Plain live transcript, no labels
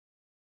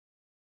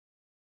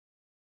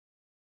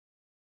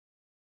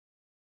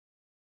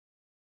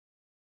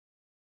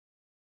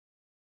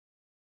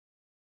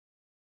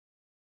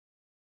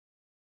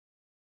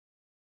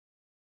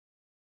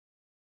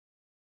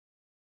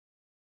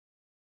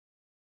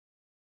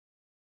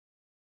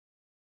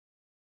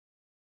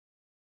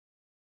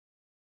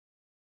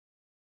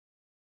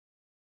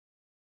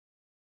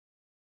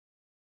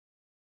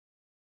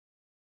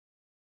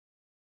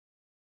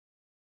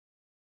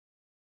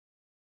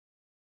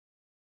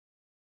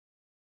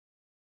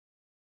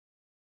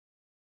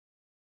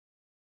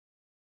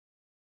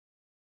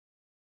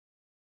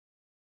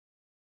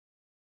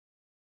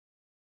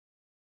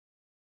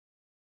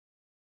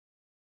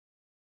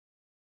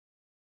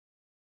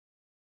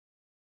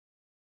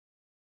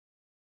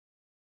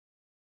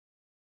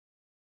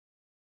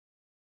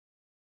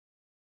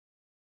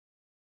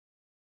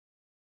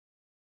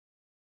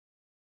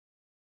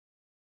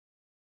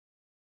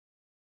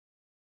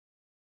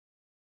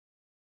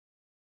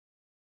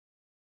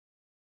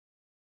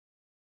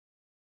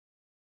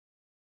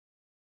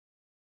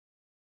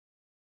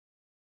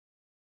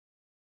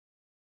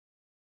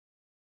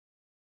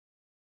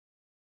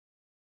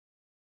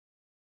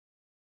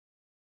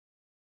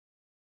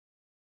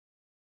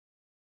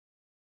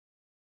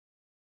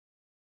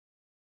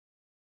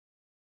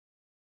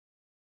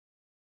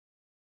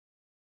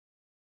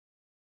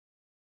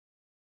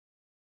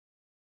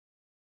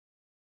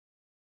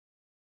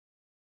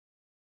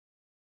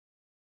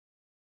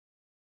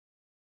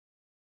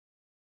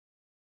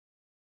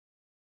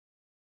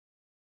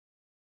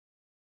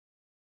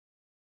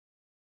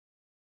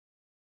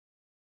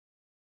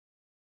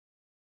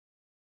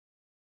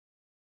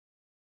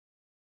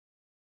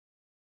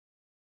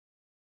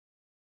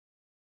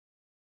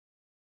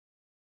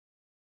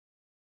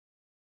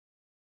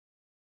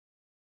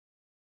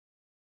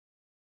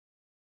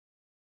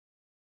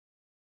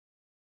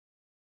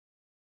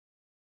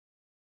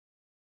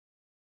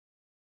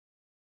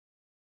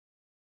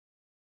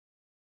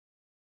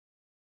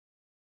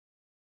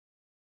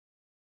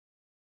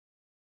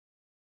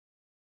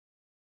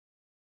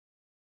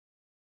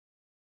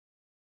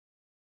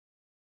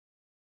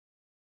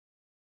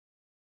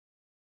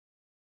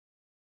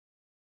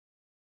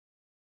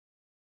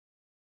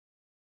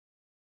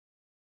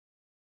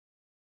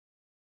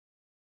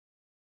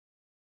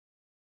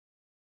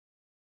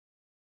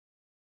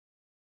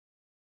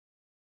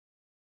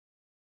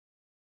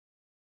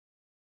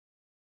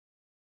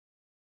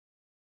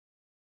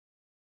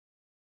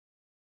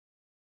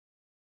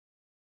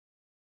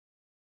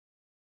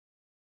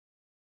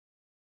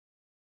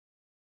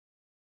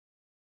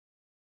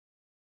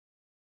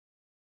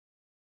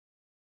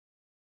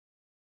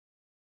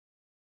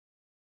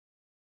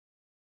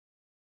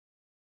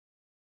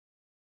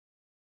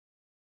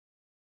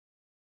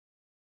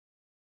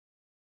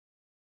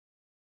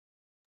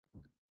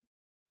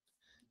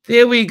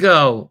There we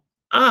go.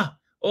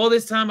 All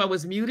this time I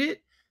was muted.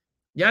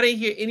 Y'all didn't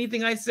hear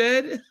anything I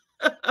said.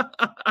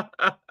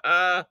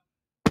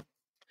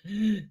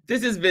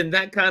 This has been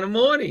that kind of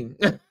morning.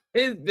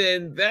 It's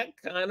been that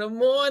kind of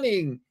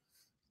morning.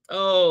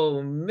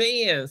 Oh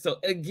man. So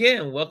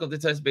again, welcome to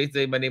Touch Base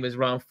Day. My name is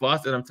Ron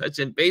Foster, and I'm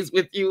touching base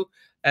with you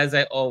as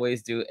I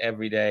always do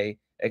every day,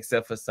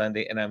 except for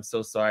Sunday. And I'm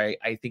so sorry.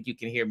 I think you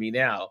can hear me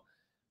now.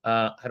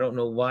 I don't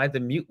know why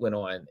the mute went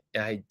on.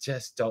 I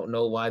just don't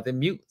know why the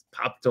mute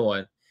popped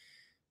on.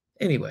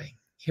 Anyway,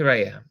 here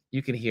I am.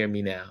 You can hear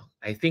me now.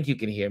 I think you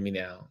can hear me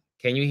now.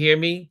 Can you hear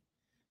me?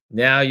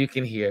 Now you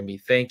can hear me.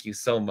 Thank you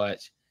so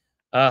much.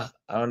 I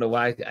don't know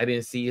why I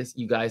didn't see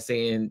you guys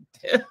saying.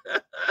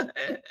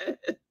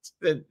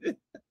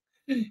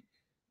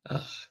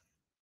 Ah,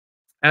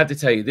 I have to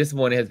tell you, this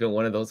morning has been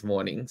one of those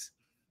mornings.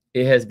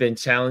 It has been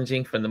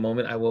challenging from the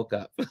moment I woke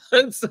up.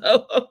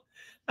 So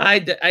I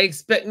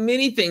expect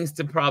many things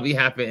to probably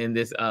happen in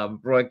this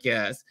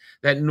broadcast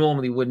that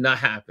normally would not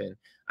happen.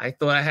 I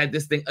thought I had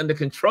this thing under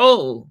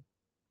control,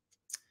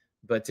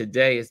 but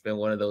today it's been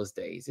one of those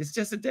days. It's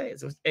just a day.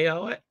 So you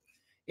know what?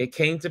 It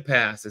came to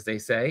pass, as they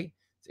say.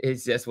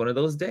 It's just one of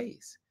those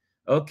days.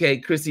 Okay,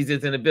 Chrissy's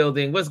is in the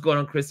building. What's going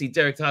on, Chrissy?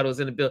 Derek Toddle's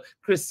in the building.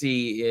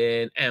 Chrissy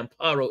and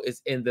Amparo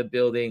is in the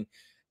building.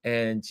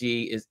 And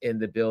G is in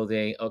the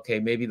building. Okay,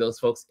 maybe those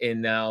folks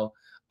in now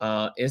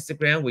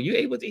Instagram. Were you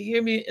able to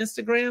hear me in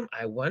Instagram?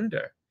 I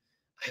wonder.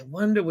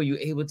 Were you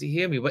able to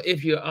hear me? But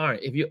if you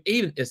aren't, if you're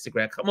even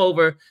Instagram, come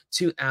over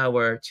to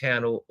our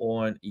channel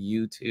on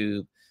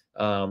YouTube,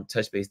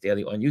 Touch Base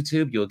Daily on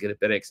YouTube. You'll get a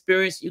better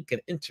experience. You can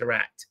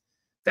interact.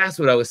 That's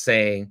what I was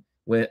saying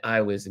when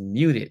I was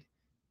muted.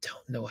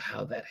 Don't know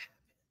how that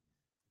happened,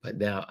 but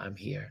now I'm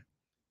here.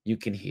 You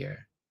can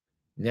hear.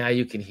 Now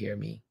you can hear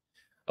me.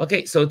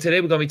 Okay, so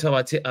today we're going to be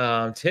talking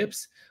about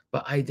tips,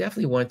 but I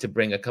definitely want to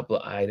bring a couple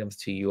of items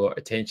to your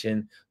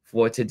attention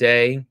for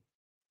today.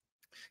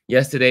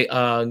 Yesterday,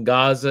 the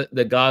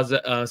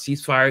Gaza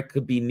ceasefire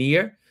could be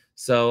near.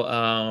 So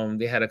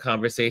they had a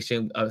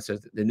conversation. So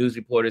the news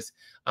reporters,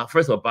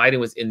 first of all, Biden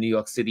was in New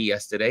York City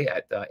yesterday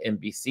at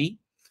NBC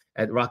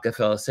at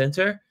Rockefeller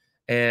Center.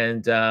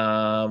 And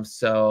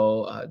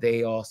so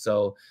they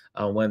also,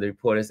 one of the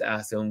reporters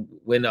asked him,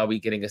 when are we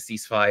getting a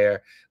ceasefire?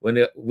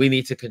 When we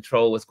need to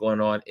control what's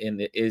going on in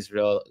the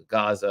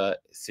Israel-Gaza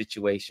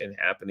situation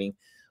happening.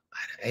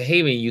 I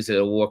hate even use it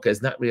a war because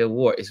it's not really a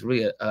war. It's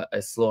really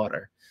a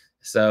slaughter.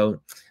 So,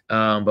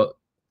 but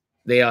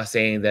they are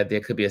saying that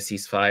there could be a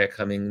ceasefire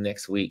coming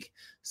next week.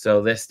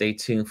 So let's stay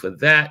tuned for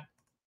that.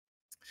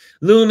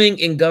 Looming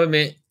in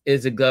government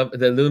is the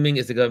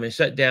government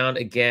shutdown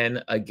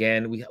again.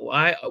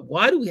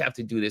 Why do we have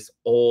to do this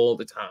all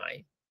the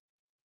time?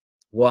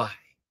 Why?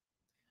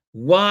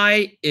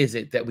 Why is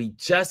it that we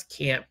just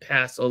can't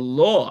pass a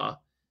law?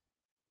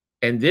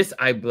 And this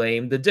I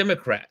blame the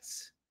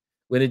Democrats.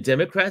 When the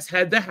Democrats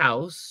had the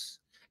House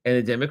and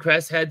the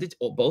Democrats had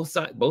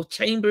both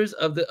chambers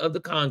of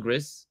the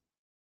Congress,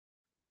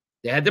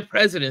 they had the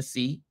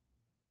presidency,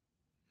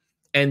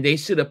 and they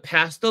should have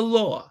passed a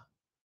law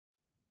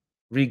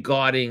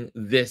regarding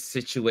this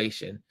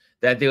situation,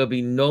 that there will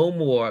be no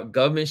more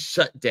government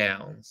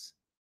shutdowns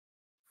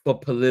for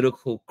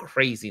political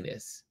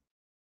craziness.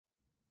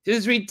 This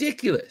is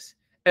ridiculous.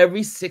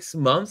 Every 6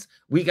 months,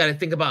 we got to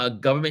think about a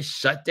government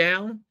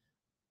shutdown.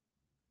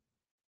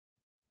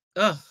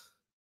 Ugh,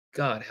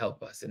 God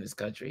help us in this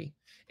country.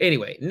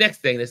 Anyway,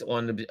 next thing that's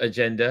on the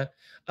agenda,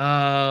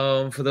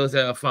 for those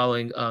that are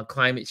following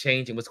climate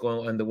change and what's going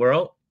on in the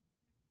world,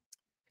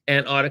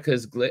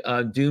 Antarctica's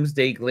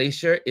Doomsday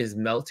Glacier is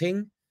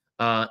melting.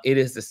 It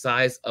is the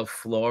size of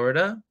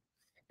Florida,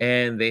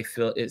 and they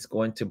feel it's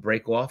going to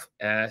break off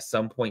at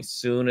some point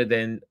sooner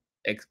than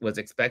was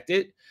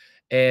expected.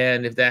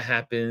 And if that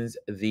happens,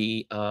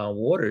 the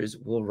waters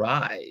will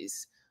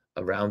rise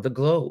around the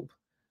globe.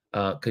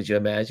 Could you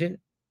imagine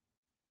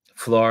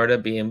Florida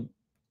being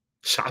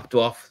chopped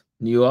off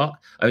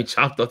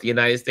chopped off the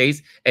United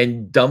States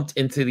and dumped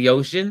into the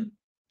ocean?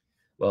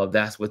 Well,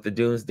 that's what the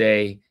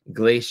Doomsday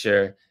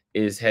Glacier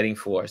is heading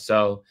for.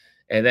 So,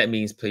 and that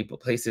means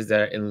places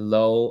that are in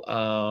low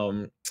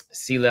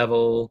sea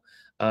level,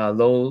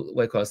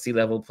 sea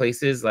level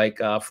places like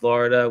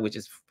Florida, which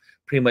is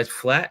pretty much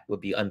flat,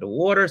 would be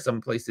underwater.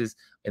 Some places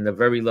in the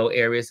very low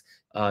areas,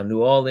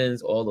 New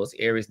Orleans, all those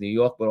areas, New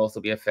York would also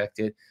be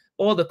affected.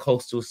 All the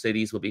coastal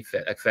cities will be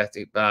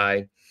affected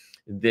by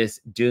this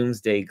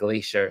Doomsday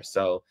Glacier.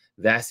 So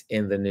that's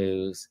in the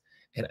news.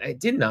 And I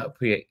did not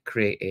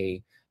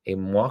create a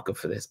marker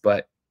for this,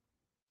 but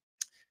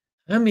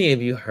how many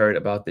of you heard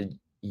about the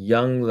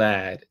young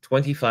lad,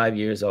 25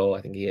 years old,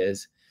 I think he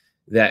is,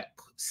 that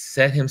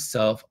set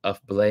himself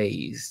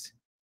ablaze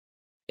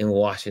in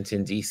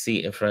Washington,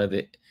 D.C. in front of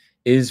the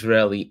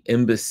Israeli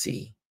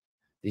embassy?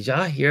 Did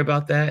y'all hear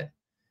about that?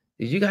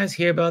 Did you guys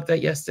hear about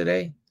that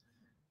yesterday?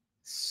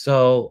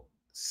 So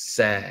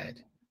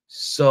sad.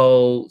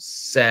 So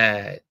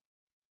sad.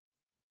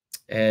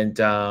 And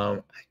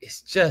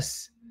it's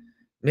just,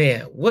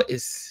 man,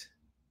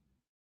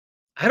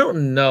 I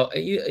don't know.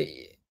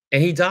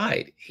 and he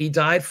died. He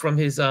died from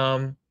his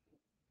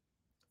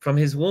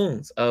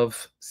wounds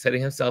of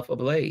setting himself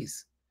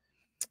ablaze.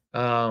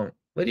 What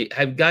do you,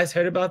 have you guys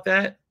heard about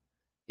that?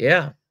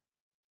 Yeah.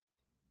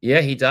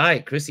 Yeah, he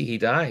died. Chrissy, he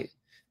died.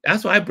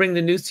 That's why I bring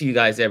the news to you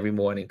guys every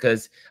morning,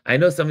 because I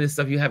know some of this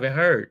stuff you haven't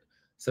heard.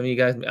 Some of you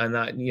guys are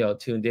not,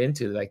 tuned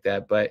into like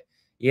that. But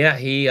yeah,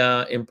 he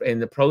in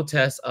the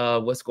protests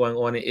of what's going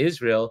on in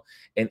Israel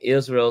and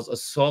Israel's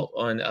assault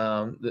on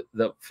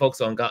the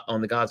folks on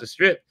the Gaza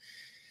Strip.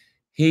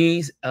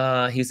 He's in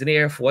the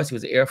Air Force. He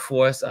was in the Air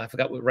Force. I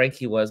forgot what rank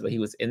he was, but he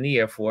was in the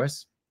Air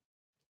Force,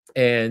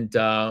 and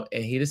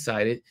he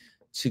decided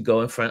to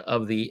go in front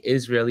of the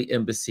Israeli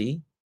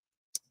embassy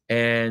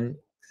and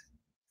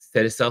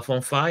set himself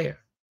on fire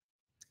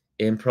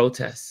in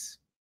protest,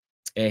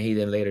 and he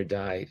then later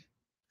died.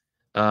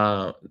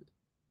 Uh,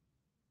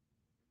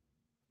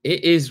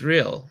 it is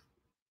real,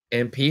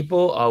 and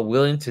people are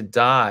willing to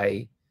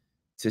die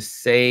to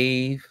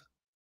save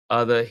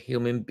other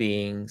human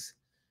beings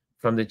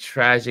from the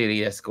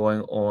tragedy that's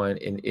going on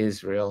in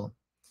Israel.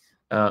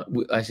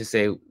 I should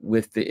say,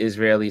 with the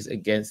Israelis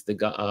against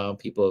the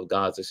people of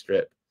Gaza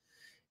Strip.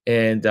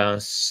 And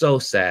so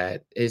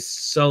sad. It's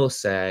so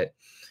sad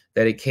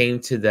that it came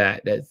to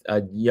that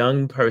a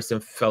young person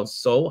felt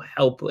so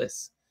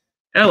helpless.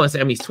 And I want to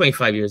say, I mean, he's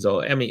 25 years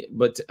old.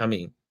 But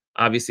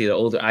obviously, the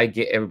older I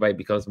get, everybody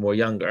becomes more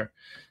younger.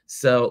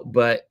 So,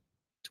 but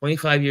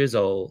 25 years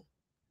old,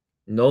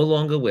 no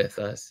longer with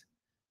us,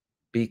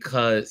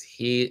 because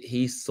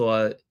he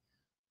saw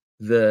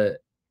the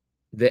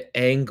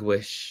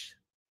anguish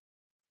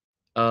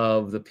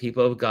of the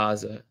people of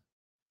Gaza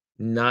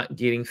not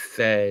getting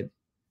fed,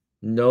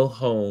 no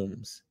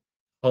homes,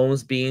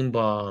 homes being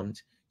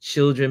bombed,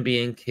 children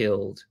being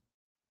killed.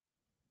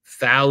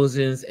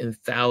 Thousands and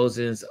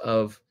thousands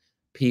of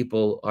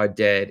people are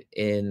dead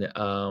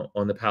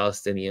on the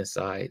Palestinian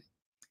side.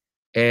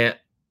 And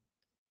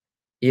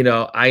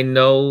I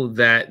know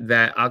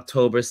that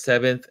October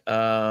 7th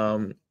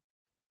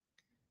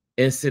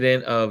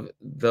incident of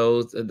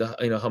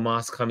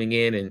Hamas coming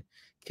in and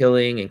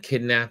killing and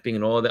kidnapping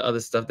and all the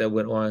other stuff that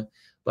went on,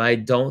 but I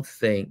don't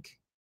think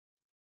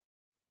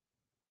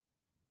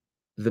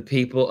the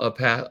people of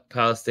the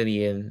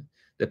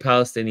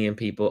Palestinian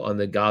people on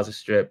the Gaza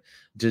Strip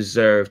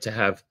deserve to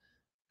have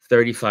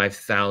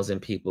 35,000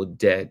 people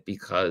dead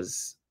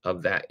because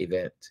of that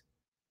event.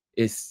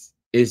 It's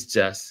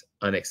just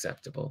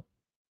unacceptable.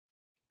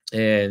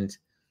 And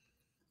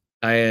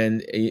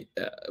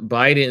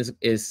Biden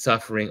is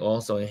suffering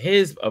also in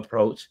his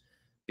approach,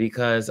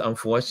 because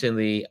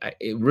unfortunately,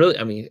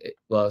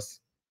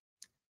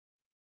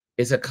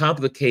 it's a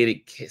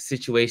complicated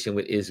situation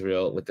with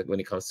Israel when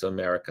it comes to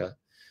America.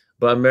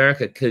 But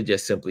America could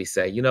just simply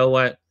say, you know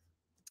what?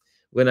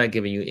 We're not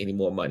giving you any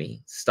more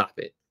money. Stop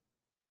it.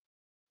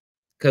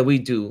 Because we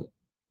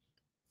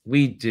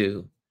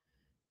do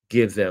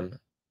give them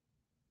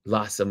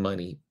lots of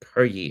money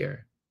per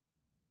year.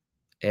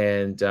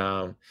 And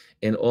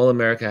all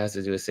America has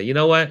to do is say, you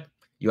know what?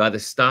 You either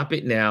stop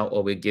it now,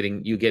 or you're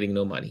getting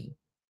no money.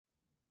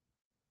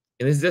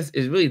 And it's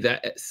really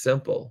that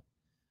simple.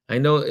 I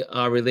know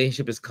our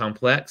relationship is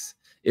complex.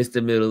 It's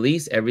the Middle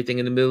East. Everything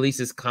in the Middle East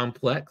is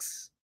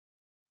complex.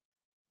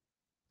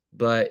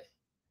 But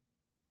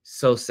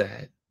so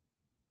sad.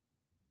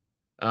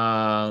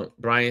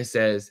 Brian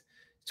says,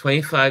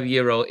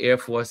 25-year-old Air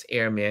Force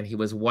airman. He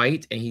was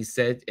white, and he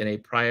said in a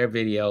prior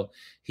video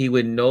he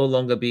would no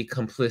longer be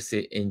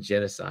complicit in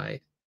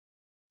genocide.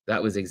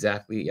 That was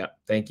exactly, yeah.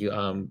 Thank you,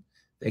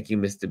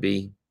 Mr.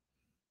 B.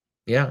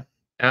 Yeah,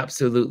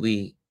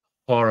 absolutely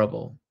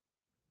horrible.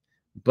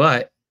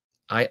 But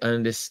I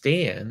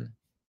understand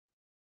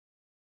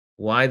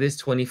why this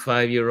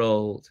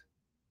 25-year-old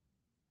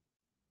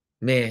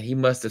man, he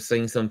must have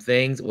seen some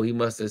things, or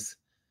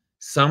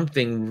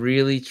something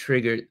really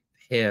triggered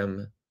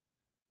him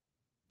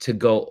to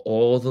go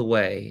all the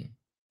way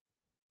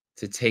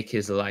to take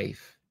his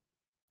life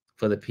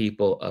for the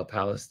people of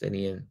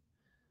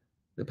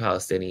the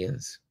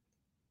Palestinians.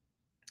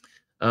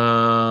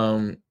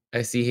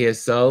 I see here,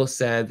 so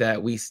sad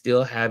that we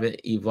still haven't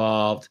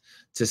evolved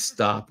to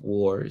stop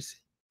wars.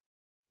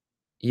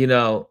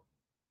 There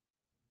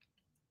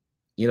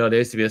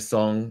used to be a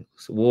song,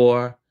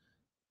 war,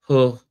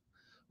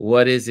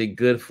 what is it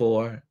good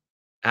for?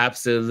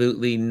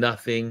 Absolutely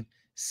nothing.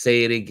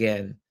 Say it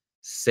again.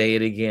 Say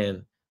it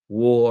again.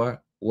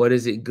 War, what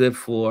is it good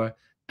for?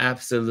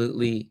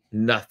 Absolutely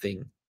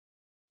nothing.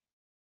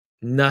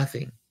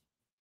 Nothing.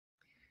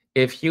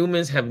 If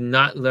humans have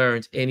not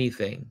learned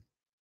anything,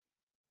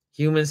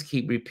 humans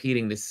keep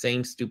repeating the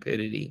same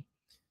stupidity.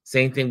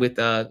 Same thing with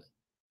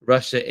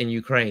Russia and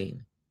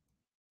Ukraine.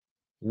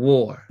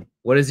 War,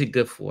 what is it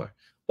good for?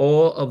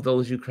 All of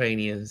those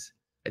Ukrainians,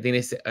 I think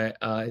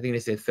they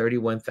said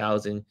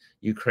 31,000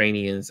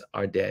 Ukrainians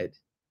are dead.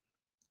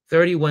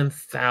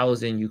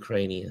 31,000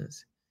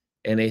 Ukrainians,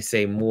 and they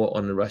say more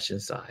on the Russian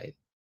side.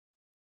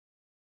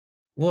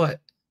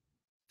 What?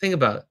 Think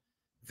about it.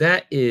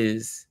 That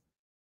is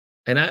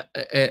And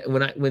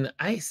when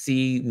I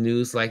see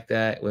news like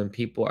that, when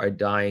people are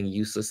dying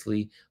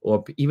uselessly,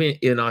 or even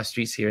in our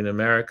streets here in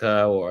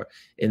America or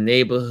in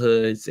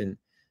neighborhoods, and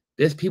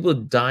there's people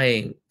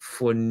dying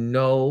for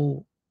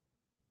no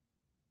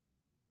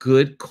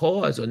good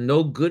cause or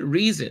no good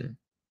reason.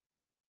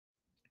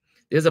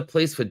 There's a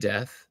place for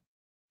death.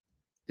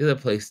 There's a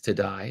place to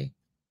die,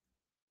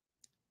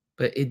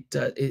 but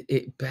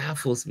it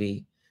baffles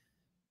me.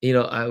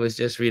 I was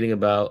just reading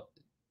about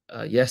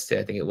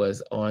yesterday, I think it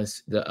was, on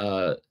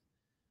the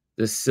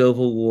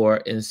civil war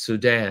in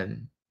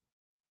Sudan.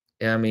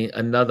 I mean,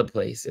 another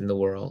place in the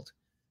world.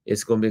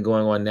 It's going to be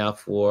going on now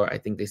for, I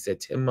think they said,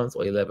 10 months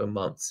or 11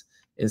 months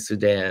in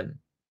Sudan.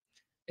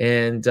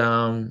 And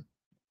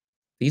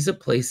these are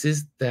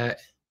places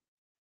that,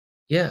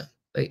 yeah,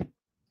 like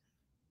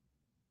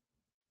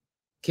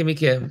Kimmy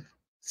Kim,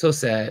 so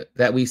sad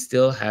that we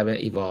still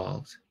haven't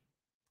evolved.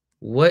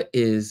 What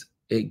is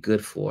it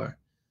good for?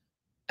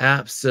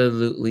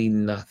 Absolutely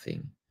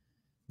nothing.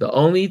 The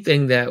only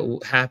thing that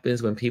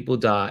happens when people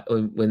die,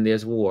 when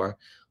there's war,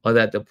 are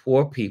that the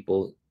poor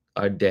people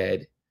are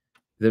dead.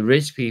 The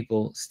rich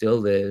people still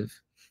live.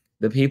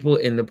 The people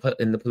in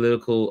the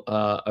political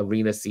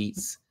arena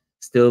seats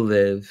still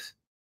live.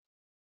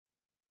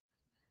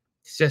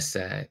 It's just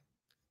sad,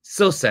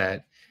 so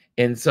sad.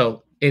 And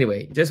so,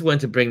 anyway, just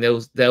wanted to bring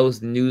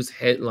those news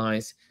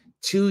headlines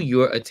to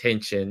your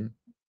attention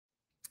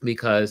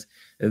because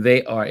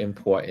they are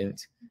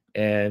important.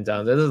 And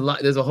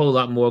there's a whole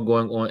lot more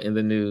going on in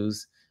the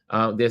news.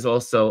 There's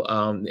also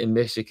in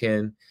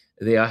Michigan,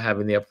 they are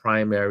having their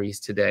primaries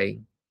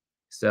today.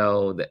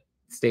 So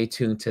stay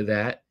tuned to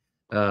that.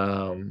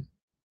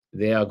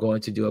 They are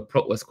going to do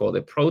what's called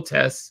a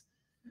protest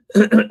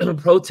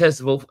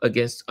protest vote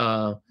against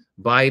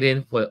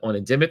Biden on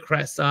the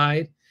Democrat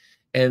side,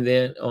 and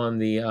then on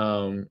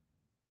the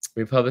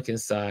Republican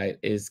side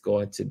is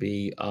going to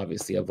be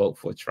obviously a vote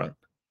for Trump.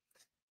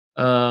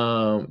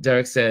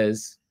 Derek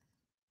says,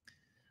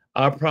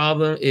 our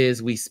problem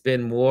is we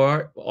spend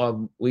more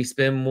on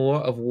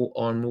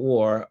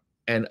war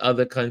and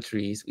other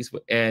countries,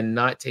 and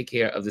not take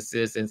care of the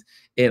citizens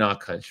in our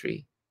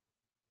country.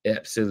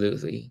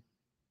 Absolutely.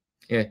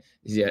 Yeah,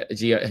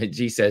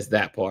 G says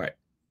that part.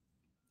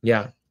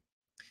 Yeah.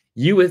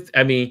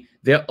 I mean,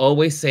 they're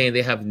always saying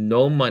they have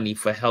no money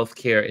for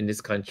healthcare in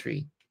this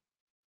country.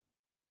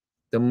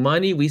 The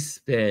money we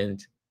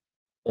spend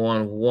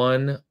on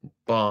one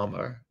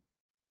bomber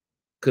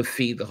could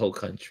feed the whole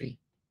country.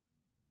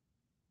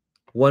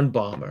 One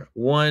bomber,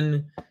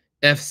 one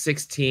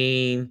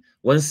F-16,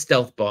 one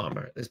stealth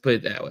bomber. Let's put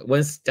it that way.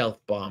 One stealth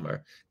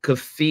bomber could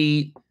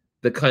feed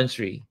the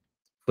country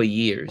for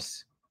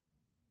years.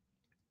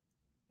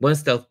 One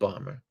stealth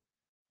bomber.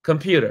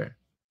 Computer,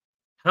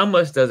 how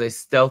much does a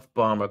stealth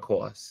bomber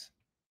cost?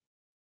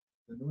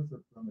 The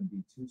Northrop Grumman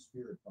B-2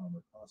 Spirit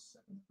bomber costs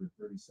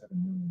 $737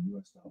 million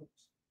US.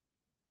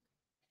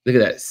 Look at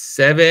that,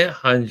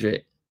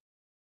 700.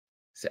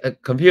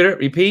 Computer,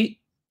 repeat.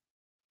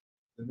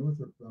 The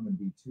Northrop Grumman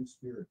B-2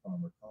 Spirit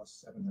bomber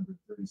costs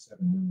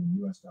 $737 million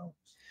US.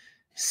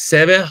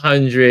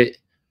 $700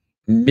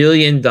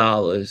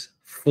 million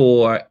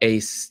for a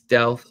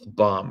stealth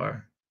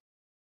bomber.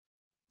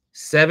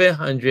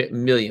 700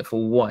 million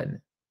for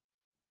one.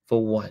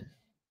 For one.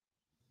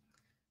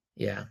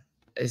 Yeah,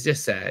 it's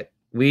just sad.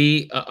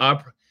 We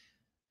are,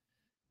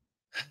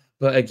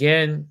 but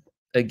again,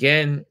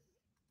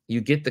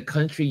 you get the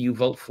country you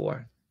vote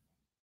for.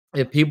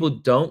 If people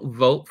don't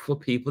vote for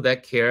people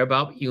that care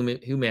about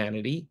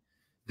humanity,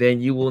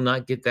 then you will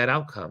not get that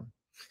outcome.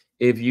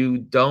 If you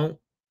don't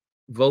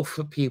vote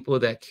for people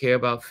that care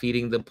about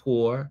feeding the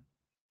poor,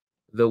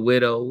 the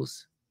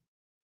widows,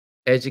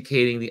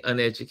 educating the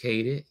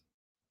uneducated,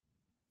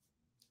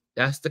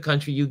 that's the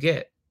country you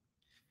get.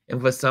 And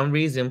for some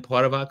reason,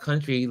 part of our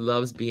country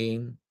loves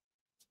to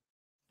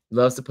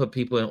put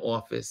people in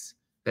office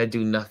that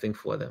do nothing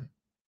for them.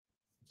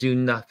 Do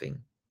nothing.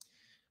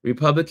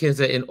 Republicans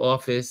are in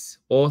office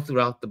all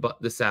throughout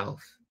the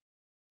South.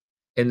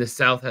 And the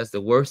South has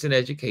the worst in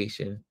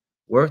education,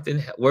 worst in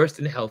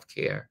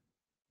healthcare,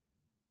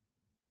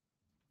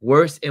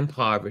 worst in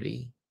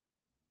poverty.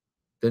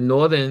 The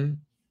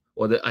northern,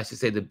 I should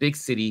say the big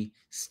city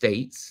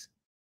states,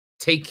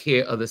 take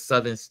care of the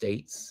southern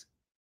states.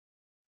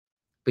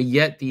 But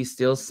yet these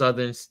still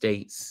southern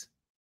states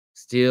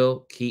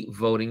still keep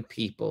voting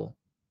people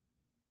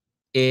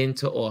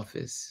into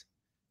office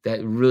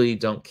that really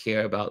don't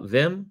care about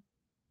them.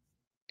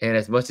 And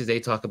as much as they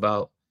talk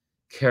about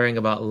caring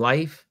about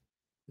life,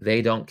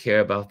 they don't care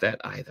about that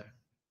either.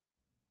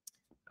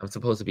 I'm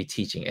supposed to be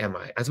teaching, am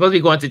I? I'm supposed to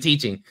be going to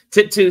teaching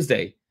Tip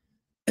Tuesday.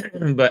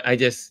 But I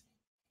just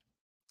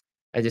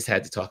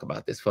had to talk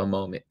about this for a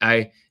moment.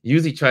 I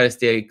usually try to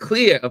stay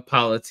clear of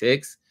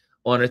politics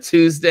on a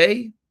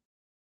Tuesday,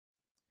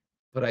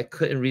 but I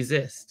couldn't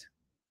resist.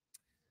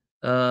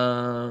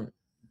 Kimmy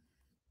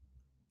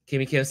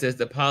Kim says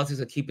the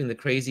politics are keeping the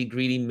crazy,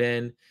 greedy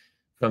men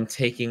from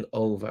taking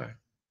over.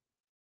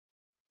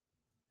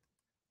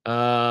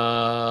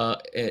 Brian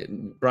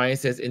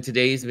says in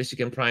today's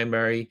Michigan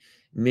primary,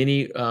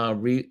 many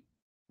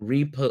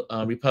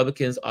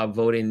Republicans are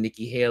voting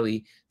Nikki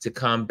Haley to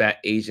combat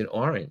Agent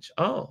Orange.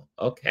 Oh,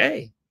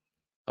 okay.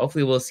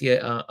 Hopefully we'll see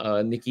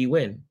a Nikki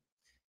win.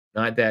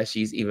 Not that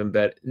she's even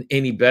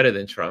any better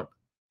than Trump.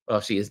 Well,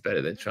 she is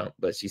better than Trump,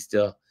 but she's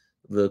still a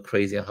little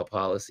crazy on her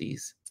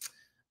policies.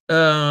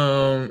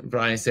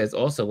 Brian says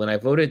also, when I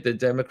voted, the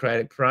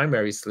Democratic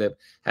primary slip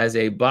has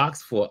a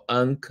box for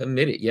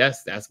uncommitted.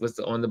 Yes, that's what's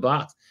on the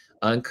box.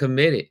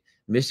 Uncommitted.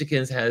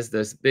 Michigan's has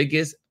the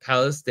biggest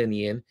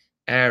Palestinian,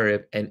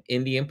 Arab, and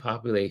Indian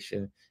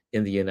population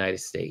in the United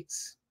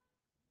States.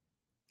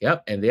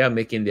 Yep, and they are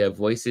making their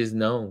voices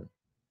known.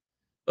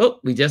 Oh,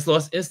 we just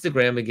lost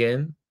Instagram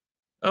again.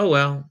 Oh,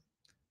 well,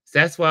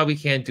 that's why we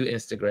can't do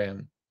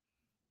Instagram.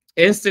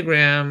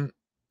 Instagram,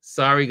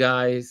 sorry,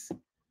 guys.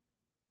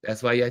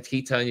 That's why I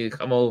keep telling you to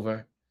come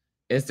over.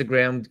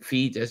 Instagram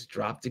feed just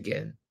dropped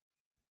again.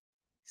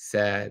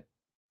 Sad.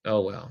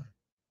 Oh, well.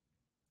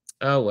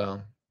 Oh,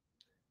 well.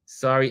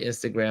 Sorry,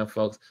 Instagram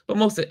folks.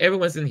 But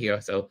everyone's in here,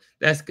 so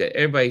that's good.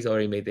 Everybody's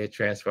already made their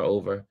transfer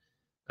over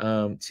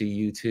to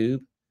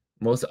YouTube.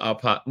 Most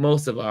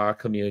of our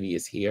community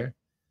is here.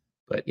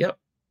 But, yep,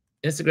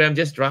 Instagram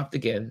just dropped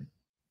again.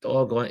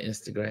 Doggone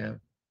Instagram.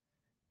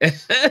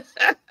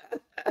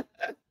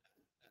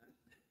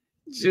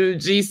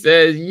 G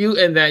says, you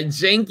and that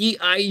janky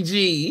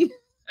IG.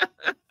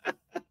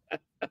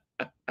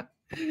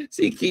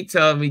 She keep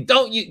telling me,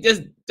 don't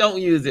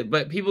use it.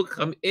 But people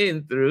come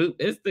in through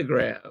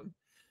Instagram.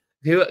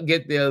 People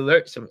get the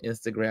alerts from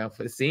Instagram,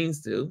 it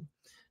seems to.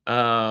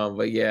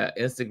 But yeah,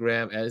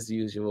 Instagram, as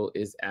usual,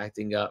 is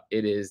acting up.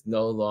 It is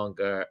no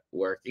longer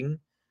working.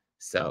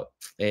 So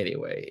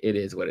anyway, it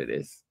is what it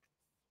is.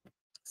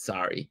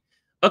 Sorry.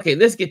 Okay,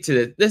 let's get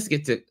to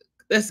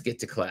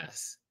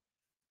class.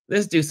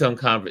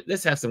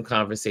 Let's have some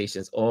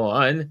conversations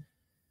on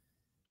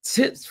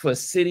tips for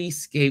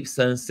cityscape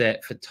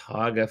sunset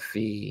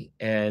photography.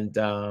 And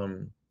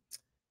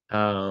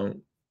let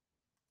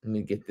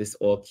me get this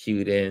all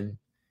cued in.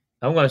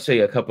 I'm going to show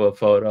you a couple of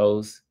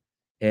photos,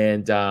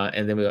 and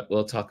then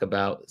we'll talk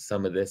about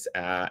some of this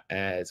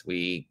as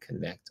we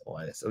connect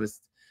on it. So let's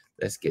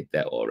get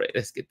that all right.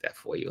 Let's get that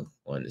for you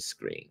on the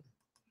screen.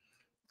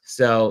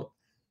 So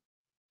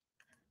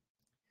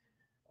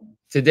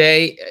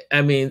today,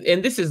 I mean,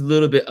 and this is a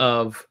little bit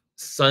of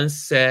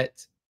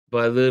sunset,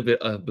 but a little bit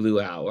of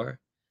blue hour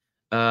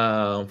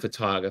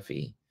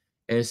photography.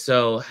 And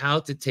so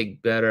how to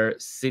take better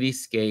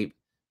cityscape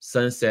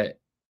sunset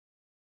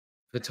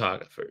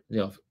photographer,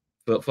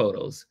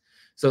 photos.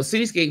 So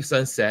cityscape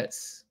sunset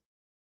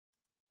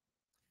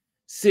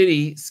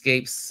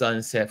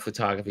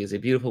photography is a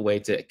beautiful way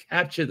to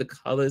capture the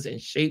colors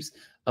and shapes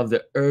of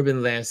the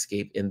urban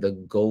landscape in the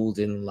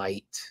golden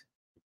light.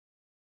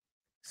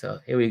 So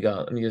here we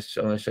go. I'm going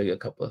to show you a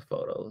couple of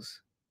photos.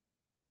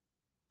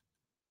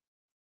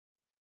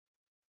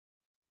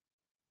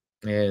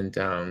 And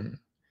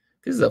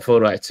this is a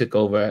photo I took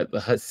over at the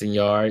Hudson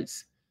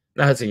Yards,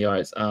 not Hudson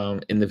Yards,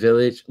 in the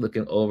Village,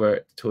 looking over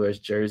towards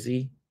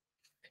Jersey.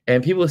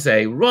 And people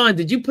say, Ron,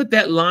 did you put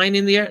that line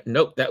in there?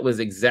 Nope, that was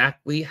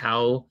exactly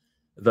how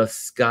the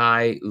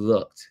sky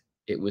looked.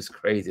 It was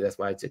crazy. That's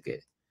why I took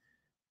it.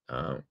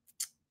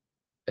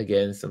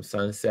 Again, some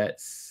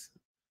sunsets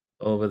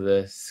over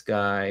the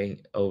sky,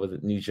 over the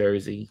New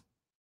Jersey.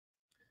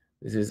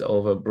 This is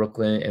over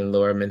Brooklyn and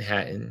Lower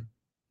Manhattan.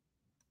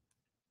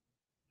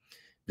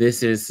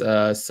 This is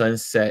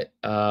sunset,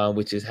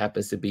 which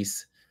happens to be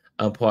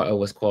part of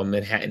what's called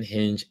Manhattan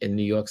Hinge in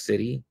New York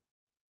City.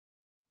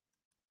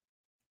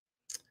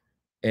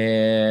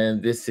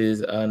 And this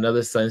is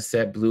another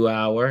sunset, blue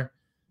hour,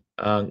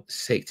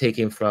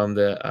 taken from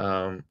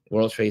the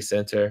World Trade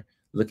Center,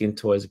 looking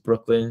towards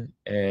Brooklyn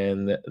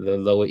and the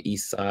Lower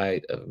East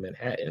Side of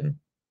Manhattan.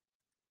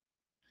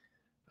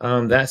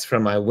 That's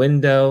from my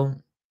window.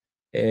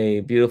 A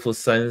beautiful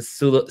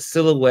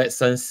silhouette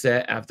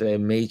sunset after a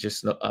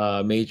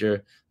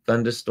major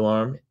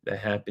thunderstorm that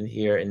happened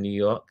here in New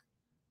York.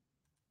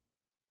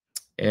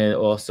 And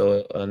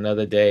also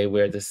another day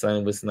where the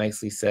sun was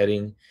nicely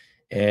setting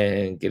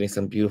and getting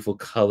some beautiful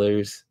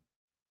colors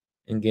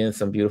and getting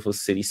some beautiful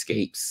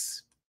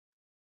cityscapes.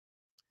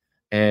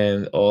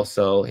 And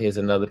also here's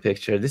another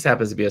picture. This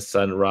happens to be a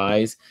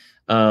sunrise.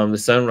 The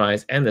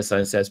sunrise and the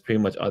sunsets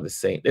pretty much are the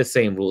same. The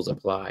same rules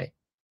apply.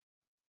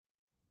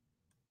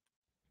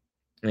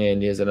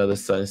 And here's another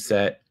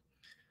sunset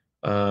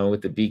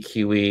with the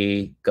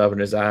BQE,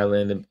 Governor's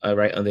Island,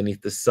 right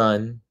underneath the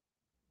sun.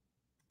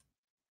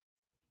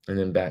 And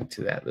then back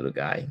to that little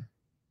guy.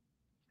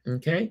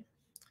 Okay.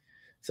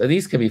 So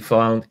these can be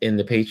found in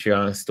the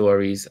Patreon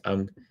stories.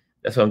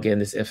 That's where I'm getting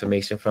this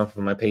information from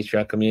my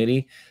Patreon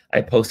community.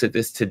 I posted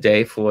this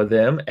today for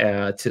them.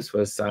 Tips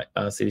for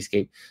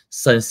cityscape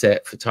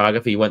sunset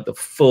photography. You want the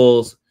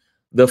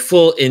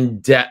full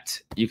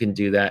in-depth, you can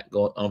do that.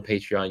 Go on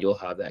Patreon. You'll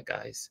have that,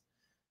 guys.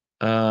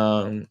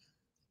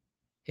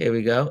 Here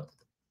we go.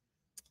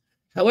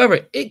 However,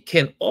 it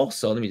can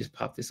also, let me just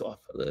pop this off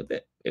a little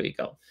bit. There we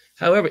go.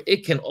 However,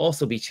 it can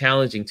also be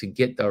challenging to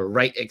get the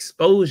right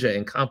exposure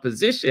and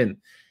composition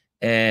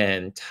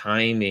and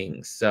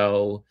timing.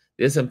 So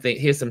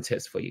here's some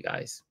tips for you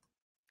guys.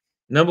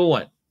 Number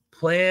one,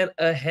 plan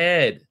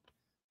ahead.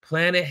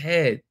 Plan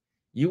ahead.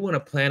 You want to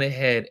plan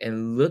ahead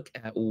and look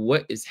at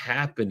what is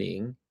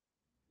happening.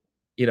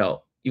 You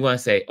know, you want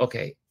to say,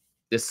 okay,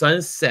 the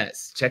sun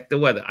sets. Check the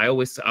weather. I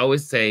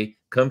always say,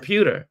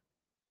 computer,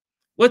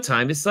 what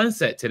time is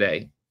sunset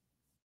today?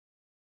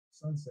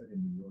 Sunset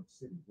in New York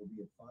City will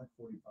be at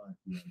 5:45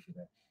 p.m.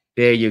 today.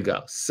 There you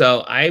go.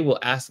 So I will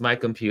ask my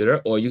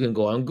computer, or you can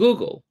go on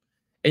Google,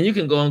 and you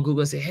can go on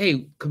Google and say,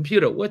 hey,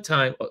 computer, what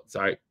time? Oh,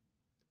 sorry.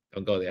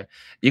 Don't go there.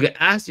 You can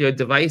ask your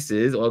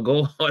devices or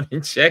go on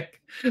and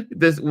check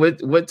this.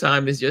 What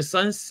time is your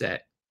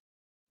sunset?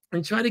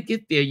 And try to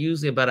get there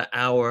usually about an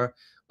hour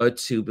or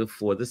two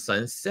before the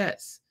sun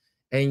sets.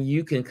 And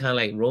you can kind of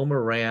like roam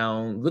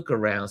around, look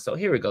around. So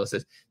here we go. It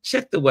says,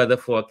 check the weather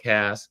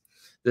forecast,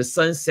 the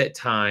sunset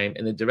time,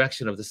 and the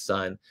direction of the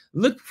sun.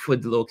 Look for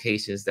the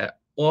locations that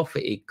offer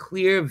a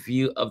clear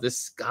view of the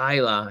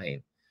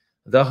skyline,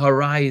 the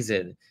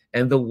horizon,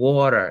 and the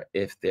water,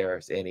 if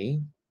there's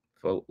any.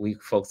 For we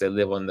folks that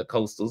live on the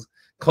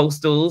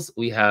coastals,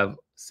 we have,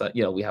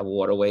 we have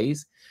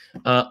waterways.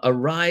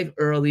 Arrive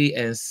early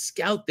and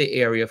scout the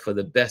area for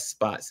the best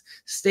spots.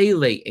 Stay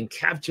late and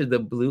capture the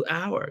blue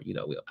hour.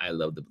 I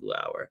love the blue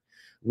hour.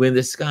 When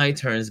the sky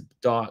turns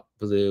dark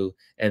blue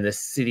and the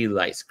city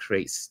lights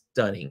create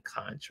stunning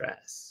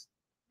contrasts.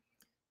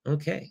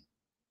 Okay.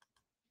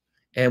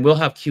 And we'll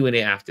have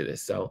Q&A after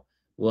this. So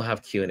we'll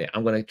have Q&A.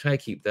 I'm going to try to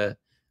keep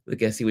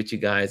look and see what you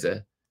guys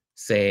are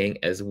saying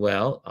as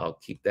well. I'll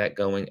keep that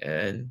going.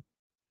 And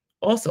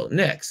also,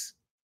 next,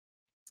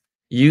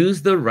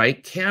 use the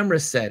right camera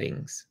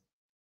settings.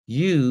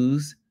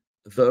 Use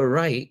the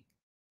right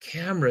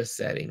camera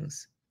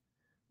settings.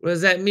 What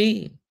does that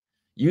mean?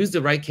 Use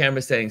the right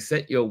camera settings.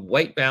 Set your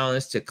white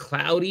balance to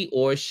cloudy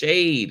or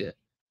shade.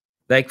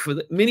 Like for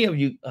many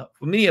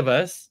of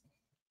us,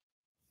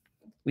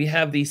 we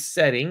have these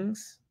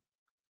settings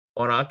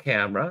on our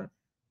camera,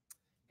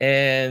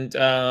 and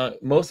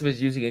most of it's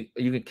using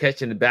you can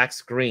catch in the back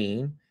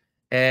screen,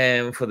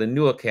 and for the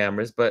newer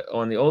cameras, but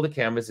on the older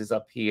cameras is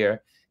up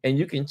here, and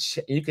you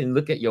can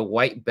look at your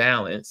white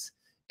balance,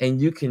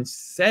 and you can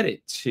set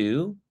it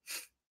to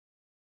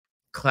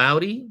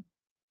cloudy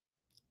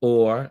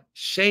or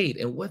shade.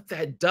 And what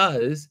that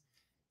does,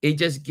 it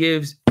just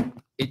gives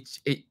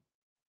it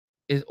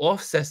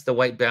offsets the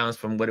white balance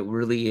from what it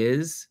really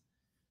is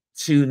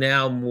to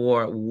now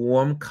more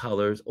warm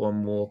colors or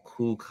more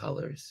cool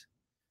colors.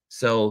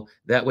 So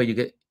that way you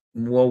get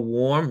more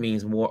warm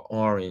means more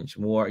orange,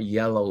 more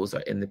yellows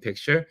are in the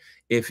picture.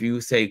 If you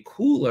say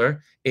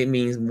cooler, it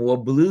means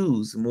more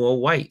blues,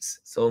 more whites.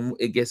 So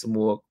it gets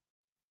more,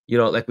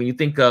 like when you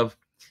think of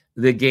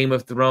the Game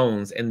of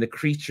Thrones and the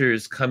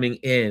creatures coming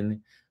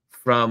in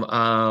from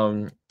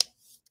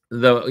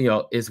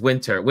it's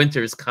winter.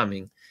 Winter is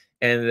coming,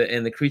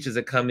 and the creatures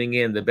are coming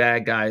in. The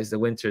bad guys, the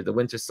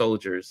winter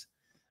soldiers.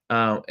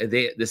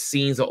 The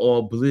scenes are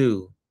all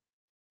blue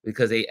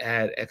because they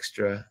add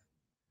extra,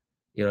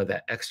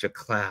 that extra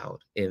cloud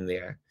in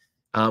there.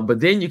 But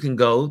then you can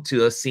go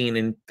to a scene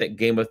in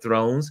Game of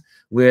Thrones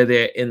where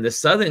they're in the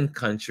southern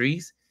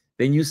countries.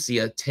 Then you see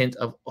a tint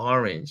of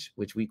orange,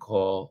 which we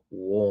call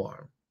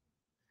warm.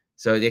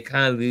 So they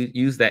kind of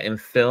use that in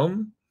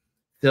film.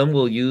 Film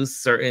will use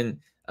certain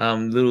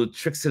little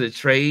tricks of the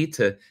trade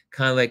to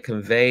kind of like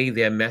convey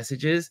their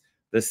messages.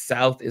 The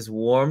South is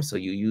warm, so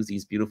you use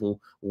these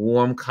beautiful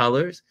warm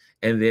colors.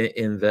 And then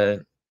in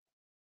the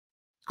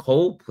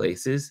cold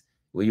places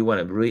where you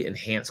want to really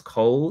enhance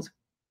cold,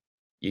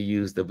 you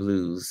use the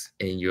blues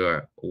in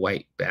your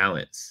white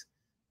balance.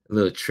 A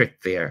little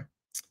trick there.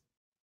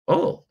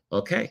 Oh,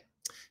 okay.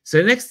 So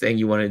the next thing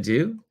you want to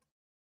do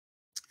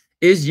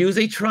is use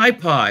a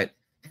tripod.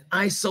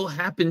 I so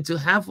happen to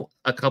have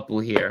a couple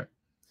here.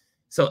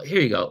 So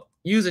here you go.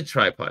 Use a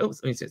tripod.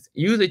 Oops, let me say this.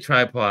 Use a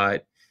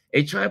tripod.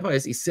 A tripod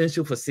is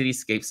essential for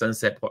cityscape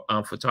sunset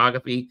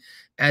photography,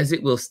 as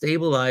it will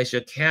stabilize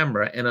your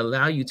camera and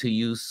allow you to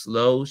use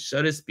slow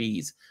shutter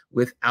speeds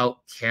without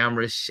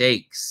camera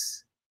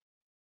shakes.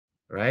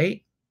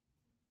 Right?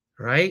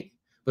 Right?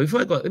 But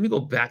before I go, let me go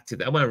back to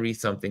that. I want to read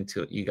something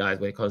to you guys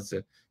when it comes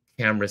to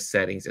camera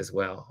settings as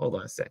well. Hold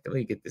on a second. Let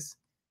me get this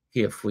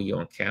here for you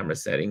on camera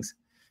settings.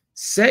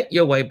 Set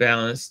your white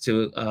balance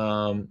to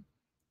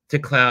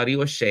cloudy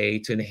or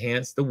shade to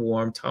enhance the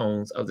warm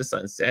tones of the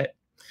sunset.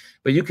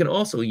 But you can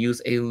also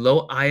use a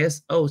low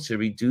ISO to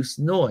reduce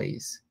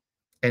noise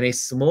and a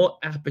small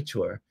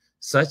aperture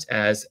such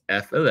as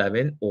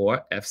f11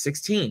 or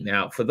f16.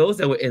 Now, for those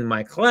that were in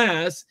my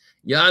class,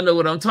 y'all know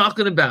what I'm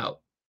talking about.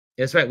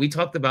 That's right. We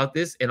talked about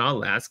this in our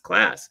last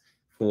class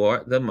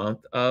for the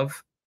month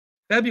of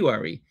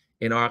February.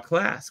 In our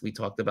class, we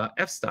talked about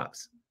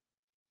f-stops.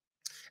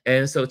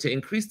 And so to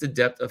increase the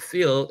depth of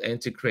field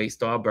and to create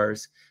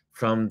starbursts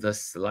from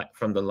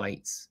the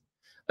lights.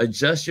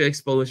 Adjust your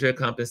exposure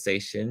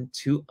compensation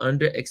to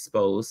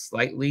underexpose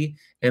slightly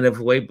and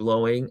avoid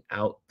blowing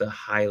out the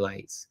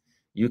highlights.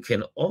 You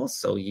can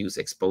also use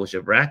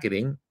exposure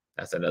bracketing.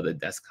 That's kind of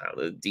a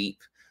little deep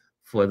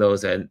for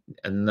those that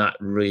are not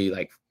really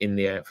like in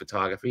their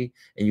photography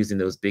and using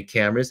those big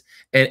cameras,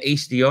 and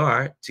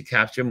HDR to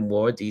capture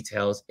more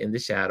details in the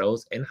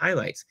shadows and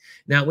highlights.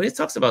 Now, when it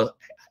talks about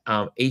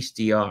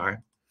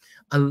HDR,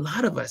 a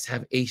lot of us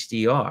have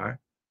HDR.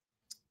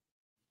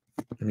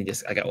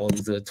 I got all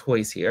these little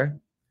toys here.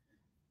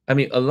 I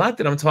mean, a lot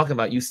that I'm talking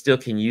about, you still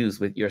can use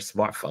with your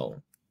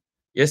smartphone.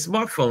 Your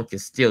smartphone can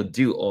still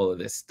do all of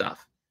this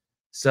stuff.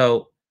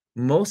 So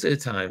most of the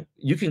time,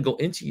 you can go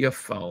into your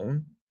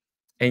phone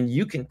and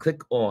you can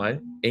click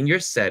on in your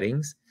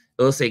settings.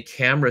 It'll say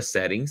camera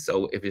settings.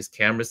 So if it's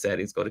camera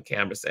settings, go to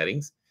camera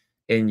settings.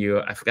 In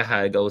your, I forgot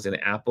how it goes in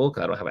Apple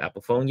because I don't have an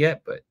Apple phone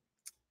yet, but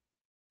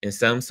in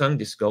Samsung,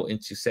 just go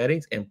into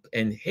settings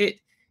and hit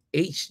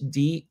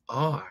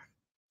HDR.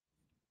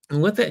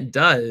 And what that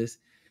does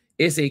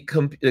is the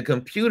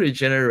computer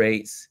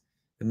generates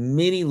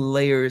many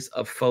layers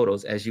of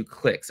photos as you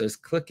click. So it's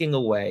clicking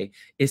away.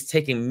 It's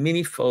taking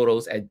many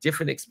photos at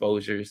different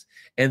exposures,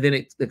 and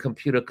then the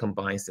computer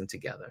combines them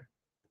together.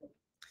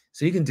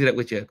 So you can do that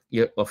with your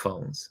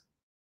phones.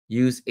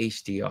 Use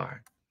HDR.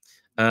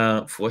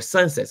 For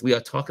sunsets, we are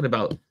talking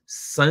about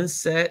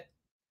sunset,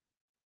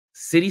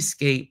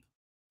 cityscape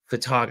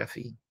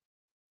photography,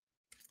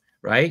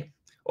 right?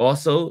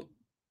 Also,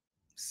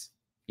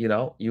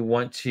 you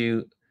want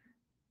to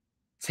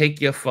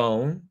take your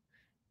phone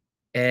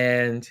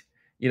and,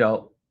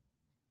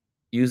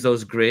 use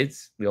those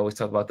grids. We always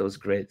talk about those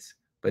grids.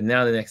 But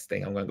now the next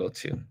thing I'm going to go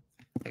to,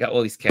 I got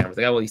all these cameras.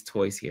 I got all these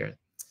toys here.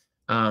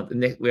 Now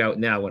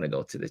I want to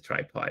go to the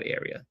tripod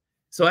area.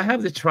 So I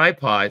have the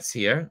tripods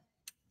here.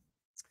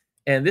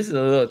 And this is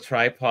a little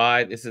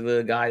tripod. This is a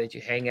little guy that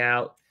you hang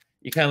out.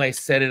 You kind of like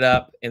set it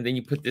up, and then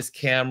you put this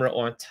camera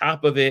on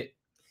top of it.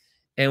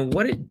 And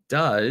what it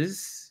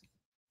does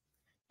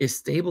is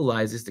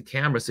stabilizes the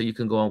camera so you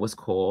can go on what's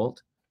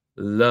called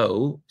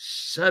low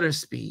shutter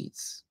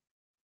speeds,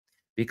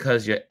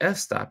 because your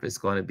f-stop is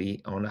going to be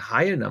on the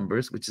higher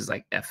numbers, which is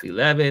like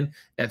f11,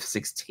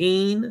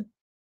 f16.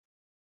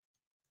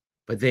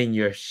 But then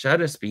your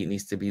shutter speed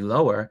needs to be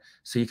lower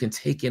so you can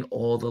take in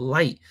all the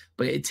light.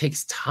 But it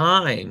takes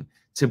time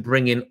to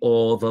bring in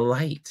all the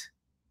light.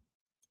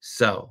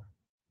 So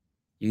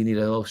you need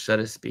a low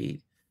shutter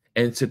speed.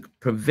 And to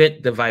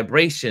prevent the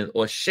vibration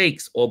or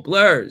shakes or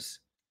blurs,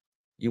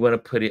 you want to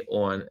put it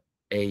on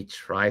a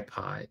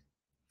tripod.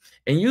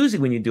 And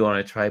usually when you do on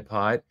a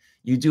tripod,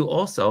 you do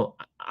also,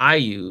 I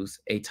use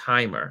a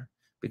timer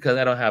because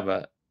I don't have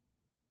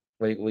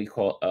what we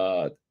call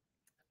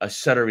a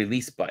shutter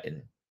release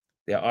button.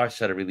 There are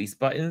shutter release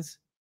buttons.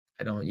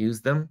 I don't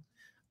use them.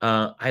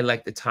 I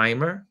like the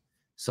timer.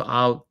 So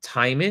I'll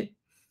time it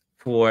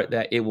for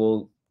that. It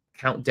will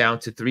count down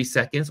to 3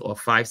 seconds or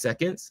 5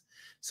 seconds.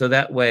 So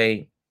that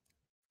way,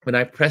 when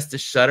I press the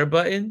shutter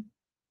button,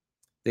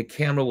 the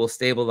camera will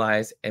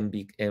stabilize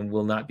and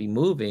will not be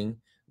moving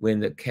when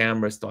the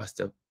camera starts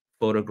to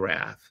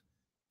photograph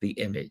the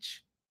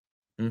image.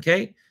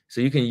 Okay,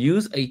 so you can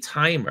use a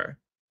timer,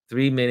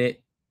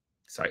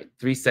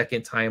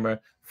 3-second timer,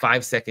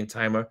 5-second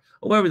timer,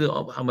 or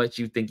whatever how much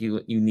you think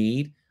you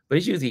need. But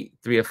it's usually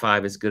 3 or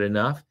 5 is good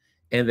enough.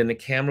 And then the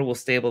camera will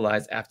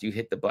stabilize after you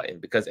hit the button,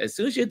 because as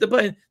soon as you hit the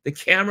button, the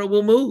camera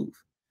will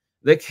move.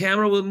 The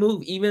camera will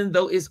move, even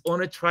though it's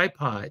on a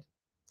tripod.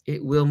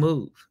 It will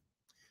move.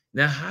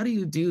 Now, how do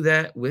you do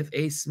that with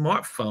a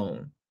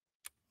smartphone?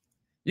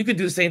 You can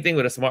do the same thing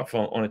with a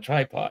smartphone on a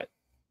tripod.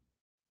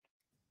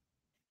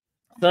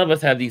 Some of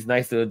us have these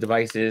nice little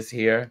devices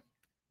here,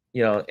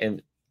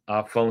 and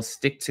our phones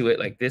stick to it.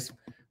 Like this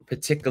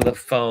particular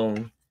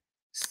phone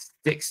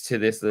sticks to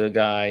this little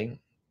guy,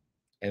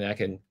 and I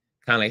can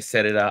kind of like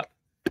set it up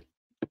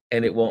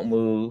and it won't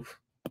move.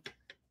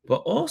 But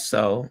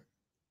also,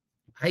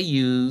 I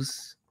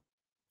use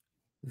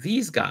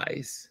these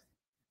guys.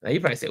 Now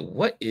you probably say,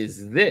 what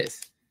is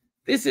this?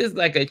 This is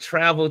like a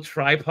travel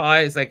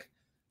tripod. It's like,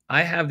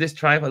 I have this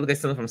tripod. Look at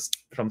something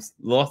from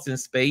Lost in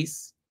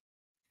Space.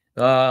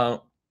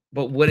 But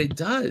what it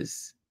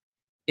does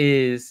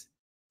is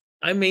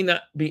I may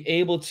not be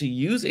able to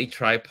use a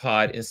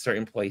tripod in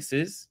certain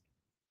places,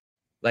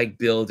 like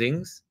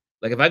buildings.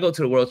 Like if I go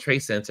to the World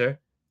Trade Center,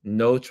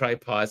 no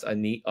tripods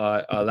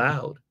are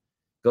allowed.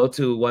 Go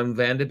to One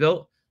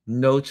Vanderbilt,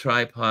 no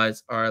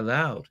tripods are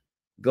allowed.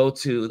 Go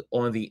to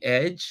On the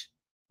Edge,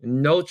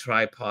 no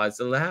tripods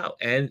allowed.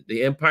 And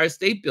the Empire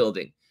State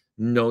Building,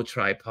 no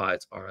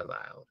tripods are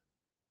allowed.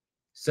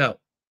 So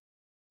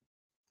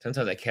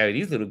sometimes I carry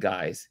these little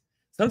guys.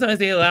 Sometimes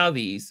they allow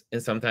these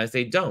and sometimes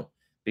they don't,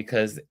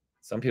 because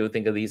some people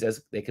think of these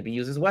as they could be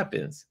used as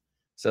weapons.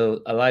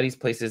 So a lot of these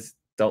places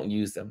don't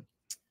use them.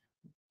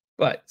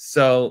 But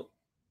so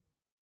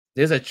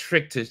there's a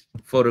trick to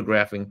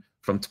photographing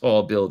from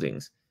tall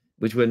buildings,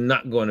 which we're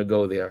not going to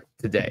go there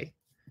today.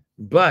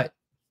 But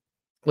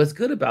what's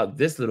good about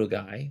this little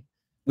guy,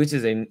 which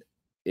is it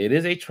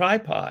is a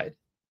tripod,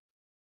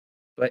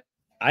 but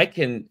I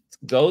can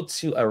go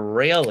to a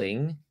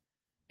railing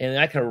and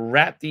I can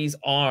wrap these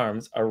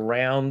arms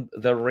around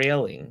the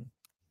railing.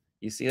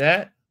 You see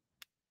that?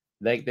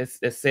 Like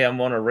let's say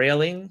I'm on a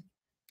railing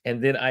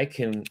and then I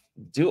can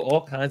do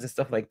all kinds of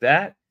stuff like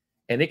that,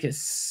 and it can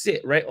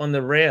sit right on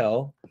the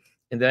rail,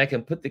 and then I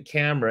can put the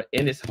camera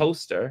in its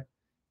holster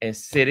and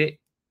sit it,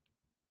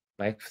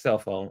 my cell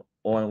phone,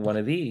 on one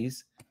of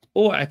these,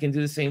 or I can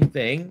do the same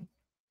thing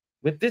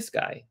with this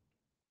guy.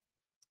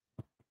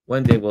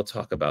 One day we'll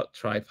talk about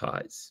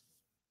tripods,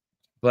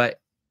 but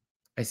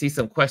I see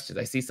some questions.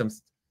 I see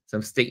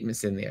some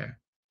statements in there.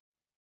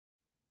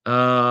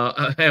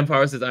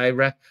 Empire says, I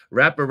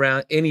wrap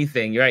around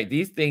anything. You're right.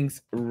 These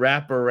things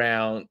wrap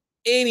around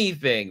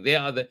anything.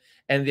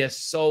 And they're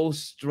so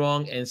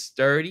strong and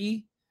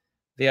sturdy.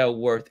 They are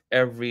worth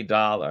every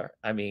dollar.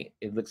 I mean,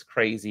 it looks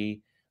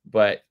crazy,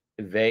 but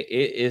it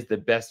is the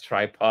best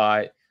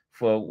tripod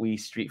for we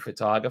street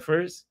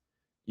photographers.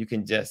 You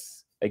can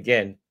just,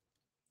 again,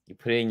 you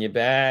put it in your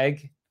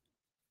bag,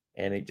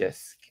 and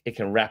it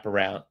can wrap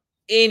around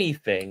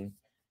anything,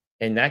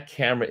 and that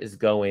camera is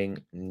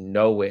going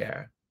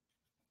nowhere.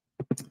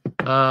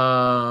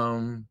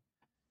 Let's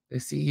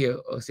see here.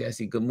 Oh, see, I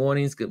see good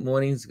mornings.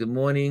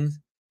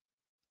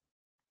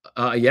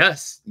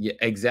 Yes, yeah,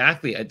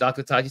 exactly.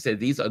 Dr. Taji said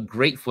these are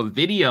great for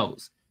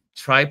videos.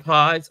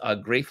 Tripods are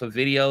great for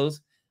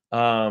videos.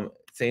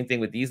 Same thing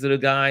with these little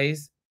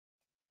guys.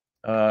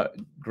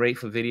 Great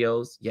for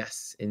videos.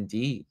 Yes,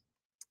 indeed.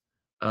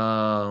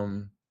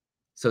 So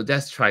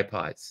that's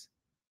tripods.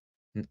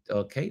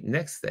 Okay,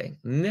 next thing.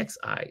 Next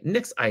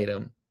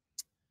item.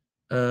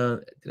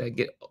 Did I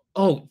get?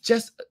 Oh,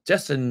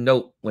 just a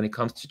note when it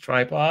comes to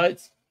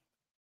tripods.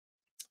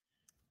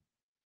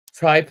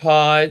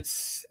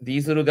 Tripods,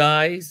 these little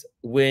guys,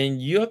 when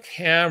your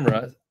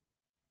camera,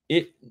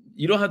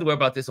 you don't have to worry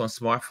about this on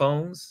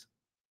smartphones,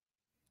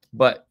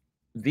 but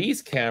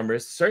these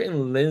cameras,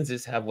 certain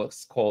lenses have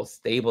what's called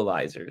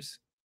stabilizers.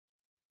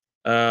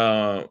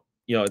 They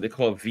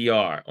call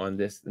VR on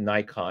this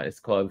Nikon.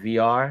 It's called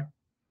VR,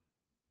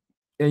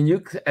 and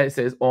it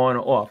says on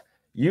or off.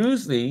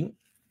 Usually,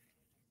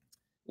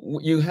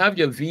 you have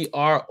your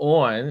VR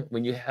on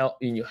when you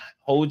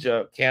hold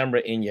your camera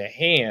in your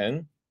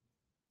hand,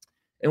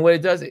 and what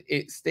it does,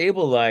 it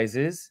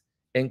stabilizes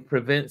and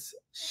prevents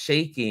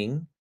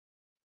shaking,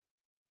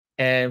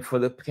 and for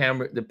the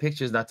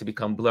pictures not to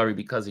become blurry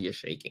because of your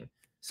shaking.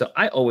 So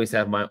I always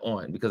have mine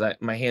on because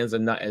my hands are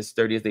not as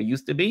sturdy as they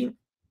used to be.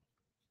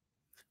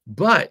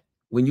 But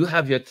when you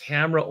have your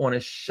camera on a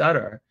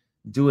shutter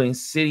doing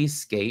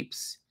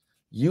cityscapes,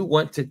 you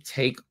want to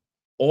take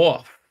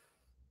off.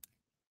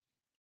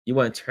 You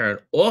want to turn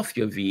off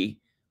your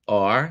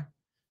VR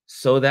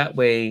so that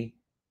way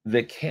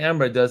the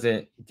camera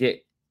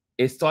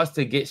it starts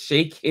to get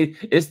shaky.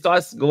 It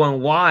starts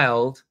going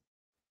wild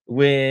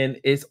when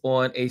it's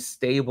on a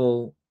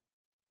stable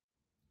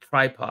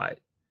tripod.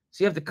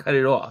 So you have to cut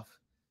it off.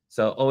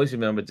 So always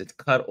remember to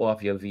cut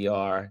off your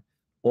VR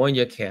on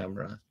your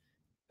camera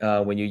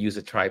when you use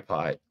a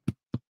tripod.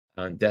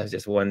 That's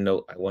just one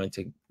note I wanted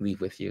to leave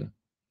with you.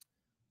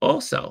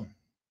 Also,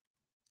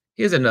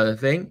 here's another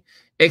thing.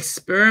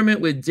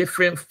 Experiment with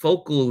different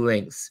focal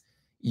lengths.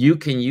 You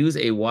can use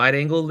a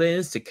wide-angle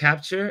lens to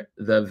capture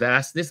the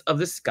vastness of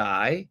the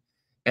sky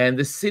and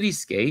the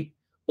cityscape,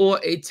 or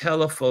a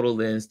telephoto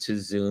lens to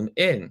zoom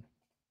in.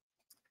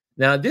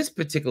 Now, this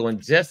particular one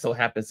just so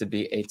happens to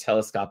be a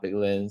telescopic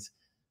lens.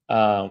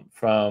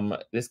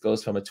 This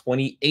goes from a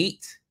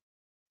 28,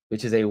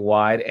 which is a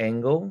wide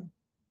angle,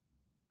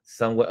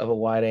 somewhat of a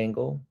wide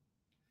angle,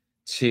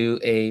 to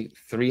a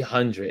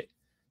 300.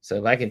 So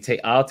if I can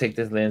I'll take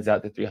this lens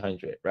out to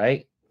 300,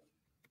 right?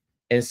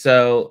 And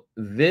so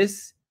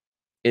this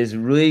is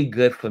really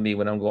good for me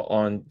when I'm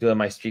doing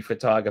my street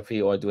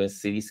photography or doing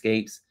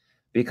cityscapes,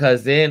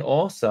 because then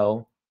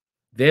also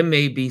there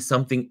may be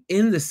something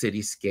in the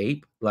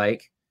cityscape,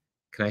 like,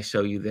 can I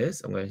show you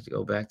this? I'm going to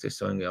go back to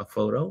showing you a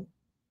photo.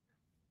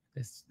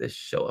 Let's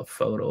show a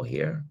photo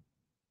here.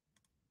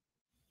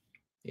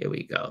 Here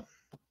we go.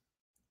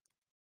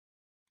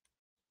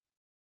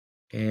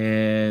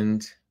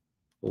 And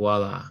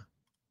voila.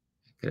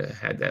 I could have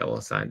had that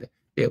all signed.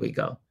 There we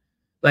go.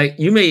 Like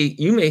you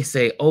may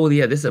say, oh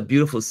yeah, this is a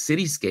beautiful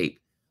cityscape.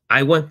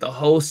 I want the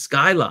whole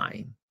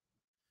skyline.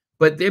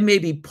 But there may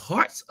be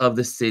parts of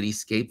the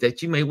cityscape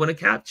that you may want to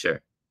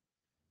capture.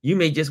 You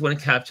may just want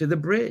to capture the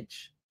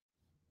bridge,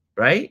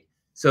 right?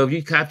 So if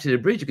you capture the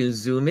bridge, you can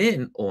zoom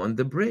in on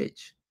the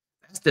bridge.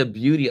 That's the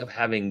beauty of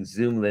having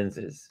zoom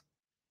lenses,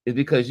 is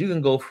because you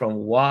can go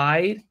from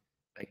wide,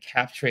 like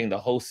capturing the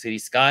whole city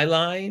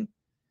skyline,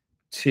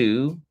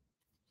 to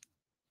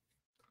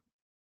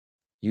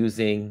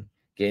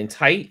getting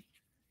tight,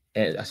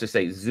 and I should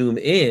say zoom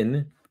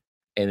in,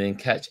 and then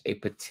catch a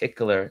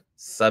particular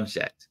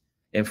subject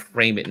and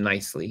frame it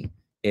nicely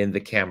in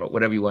the camera,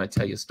 whatever you want to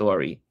tell your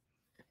story.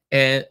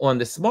 And on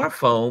the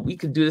smartphone, we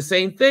can do the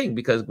same thing,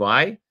 because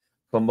why?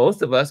 For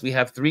most of us, we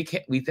have three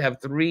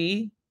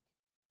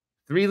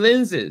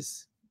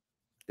lenses.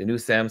 The new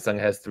Samsung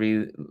has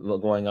 3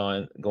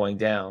 going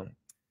down.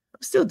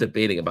 I'm still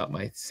debating about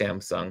my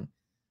Samsung,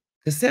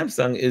 because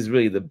Samsung is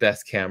really the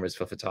best cameras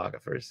for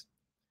photographers.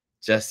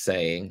 Just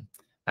saying.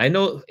 I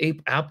know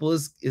Apple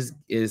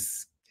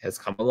has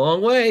come a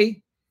long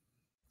way,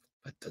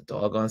 but the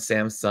doggone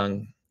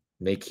Samsung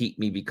may keep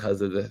me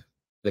because of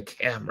the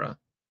camera.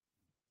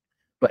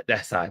 But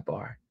that's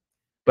sidebar.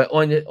 But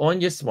on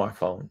your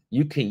smartphone,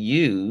 you can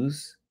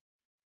use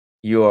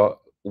your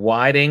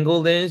wide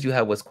angle lens. You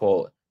have what's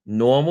called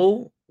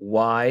normal,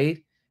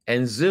 wide,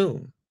 and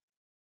zoom.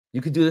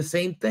 You can do the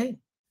same thing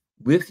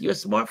with your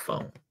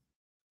smartphone,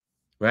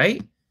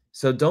 right?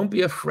 So don't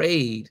be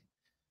afraid.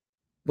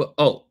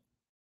 Well,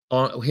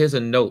 here's a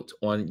note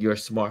on your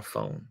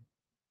smartphone.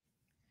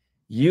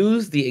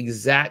 Use the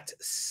exact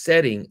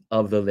setting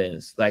of the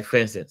lens. Like, for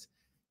instance,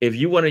 if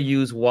you want to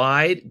use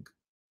wide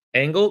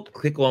angle,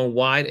 click on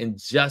wide and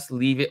just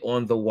leave it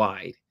on the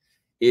wide.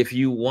 If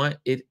you want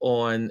it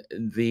on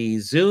the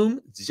zoom,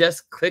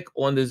 just click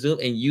on the zoom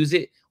and use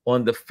it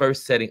on the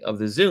first setting of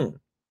the zoom.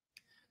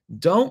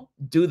 Don't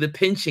do the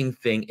pinching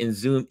thing and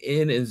zoom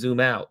in and zoom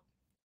out.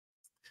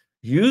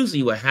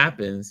 Usually what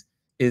happens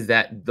is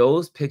that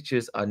those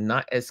pictures are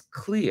not as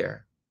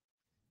clear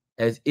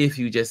as if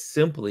you just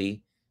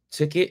simply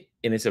took it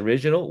in its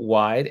original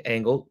wide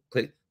angle,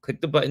 click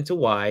the button to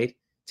wide,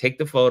 take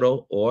the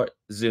photo, or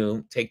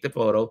zoom, take the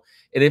photo.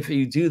 And if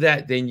you do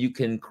that, then you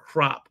can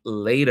crop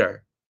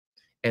later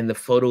and the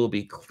photo will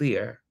be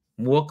clear,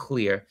 more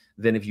clear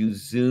than if you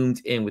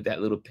zoomed in with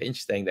that little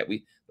pinch thing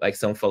that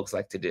some folks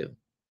like to do.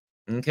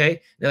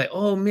 Okay? They're like,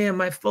 oh man,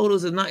 my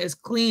photos are not as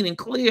clean and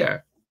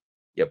clear.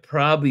 You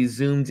probably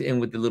zoomed in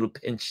with the little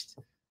pinch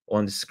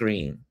on the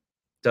screen.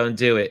 Don't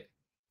do it.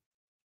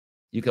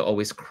 You can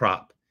always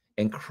crop,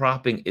 and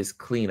cropping is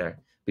cleaner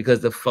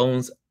because the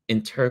phones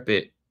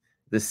interpret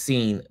the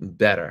scene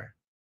better.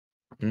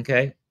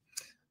 Okay.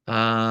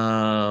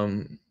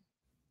 Let's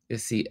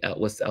see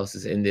what else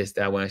is in this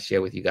that I want to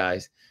share with you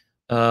guys.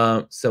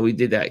 So we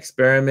did that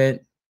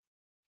experiment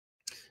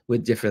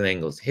with different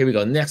angles. Here we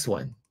go. Next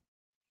one.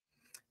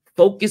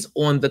 Focus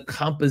on the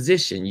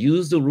composition.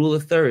 Use the rule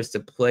of thirds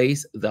to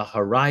place the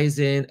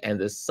horizon and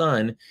the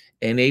sun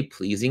in a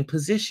pleasing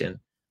position.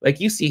 Like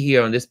you see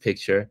here on this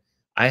picture,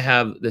 I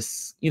have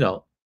this,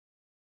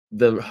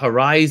 the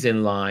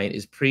horizon line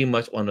is pretty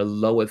much on the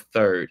lower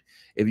third.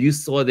 If you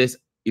saw this,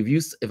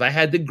 if I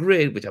had the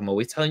grid, which I'm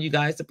always telling you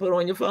guys to put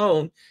on your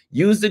phone,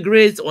 use the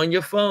grids on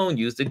your phone,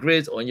 use the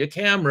grids on your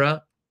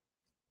camera,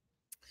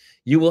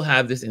 you will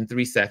have this in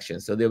 3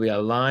 sections. So there'll be a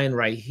line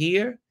right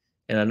here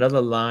and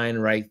another line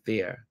right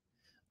there.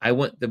 I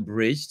want the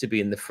bridge to be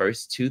in the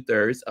first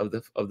 2/3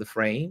 of the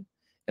frame,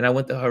 and I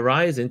want the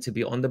horizon to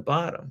be on the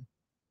bottom.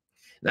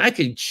 Now I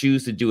could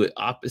choose to do it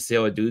opposite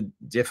or do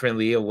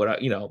differently or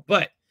whatever,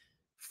 but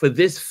for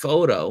this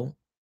photo,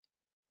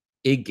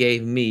 it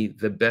gave me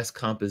the best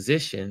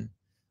composition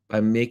by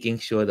making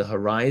sure the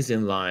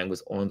horizon line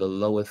was on the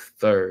lower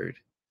third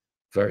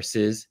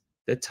versus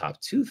the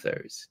top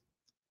 2/3.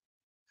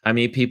 How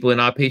many people in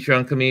our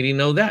Patreon community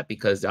know that?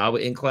 Because I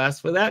was in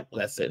class for that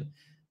lesson.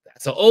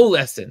 That's an old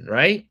lesson,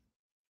 right?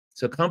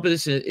 So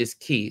composition is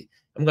key.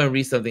 I'm going to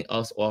read something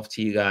else off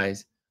to you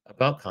guys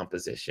about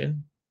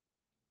composition.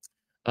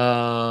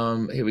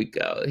 Here we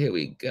go. Here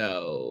we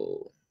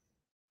go.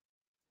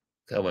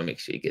 I want to make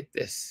sure you get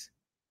this.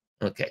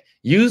 Okay.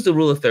 Use the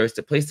rule of thirds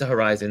to place the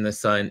horizon and the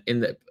sun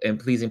in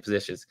pleasing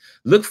positions.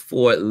 Look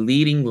for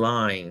leading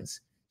lines,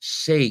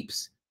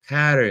 shapes,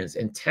 patterns,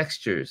 and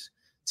textures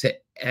to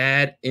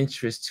add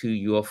interest to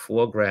your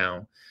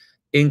foreground.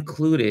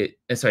 Include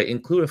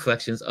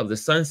reflections of the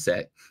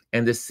sunset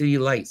and the city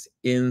lights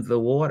in the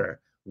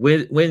water,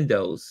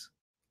 windows,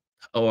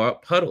 or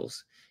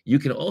puddles. You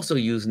can also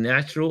use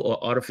natural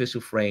or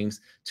artificial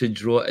frames to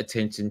draw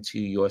attention to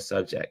your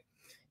subject.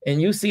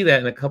 And you see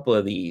that in a couple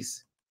of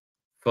these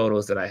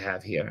photos that I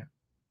have here.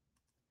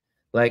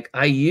 Like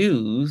I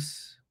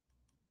use,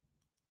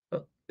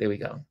 oh, there we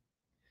go.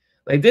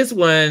 Like this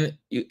one,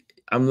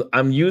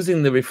 I'm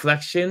using the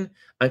reflection.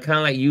 I'm kind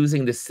of like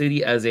using the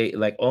city as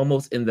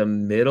almost in the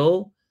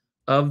middle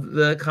of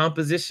the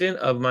composition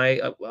of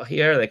my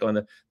here, like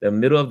on the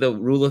middle of the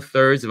rule of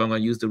thirds, if I'm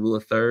going to use the rule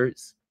of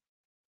thirds.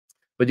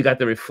 But you got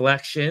the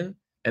reflection,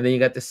 and then you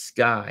got the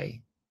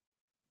sky.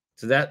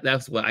 So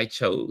that's what I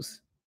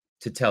chose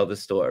to tell the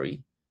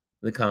story,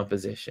 the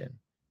composition.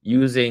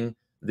 Using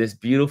this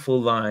beautiful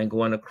line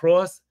going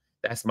across,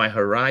 that's my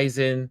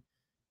horizon.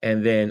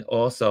 And then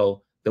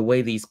also the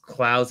way these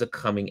clouds are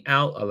coming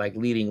out are like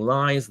leading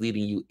lines,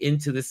 leading you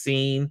into the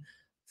scene.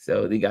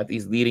 So you got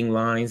these leading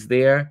lines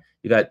there.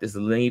 You got this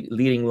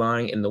leading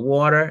line in the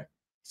water.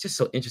 It's just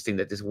so interesting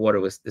that this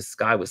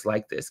sky was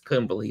like this.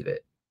 Couldn't believe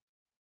it.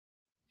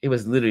 It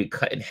was literally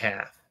cut in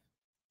half.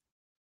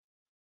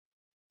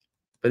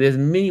 But there's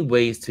many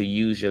ways to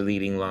use your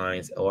leading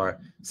lines or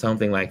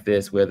something like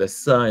this, where the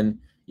sun,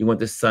 you want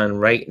the sun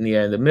right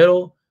near in the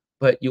middle,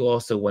 but you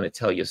also want to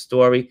tell your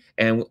story.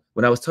 And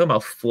when I was talking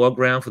about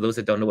foreground, for those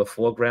that don't know what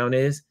foreground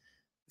is,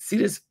 see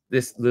this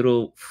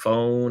little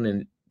phone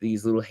and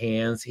these little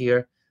hands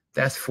here?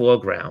 That's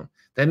foreground.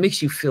 That makes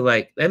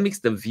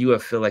the viewer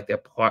feel like they're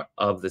part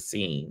of the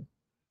scene.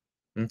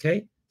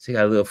 Okay? So you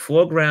got a little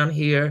foreground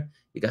here.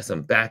 You got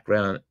some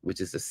background,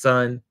 which is the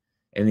sun,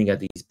 and then you got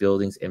these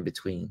buildings in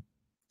between.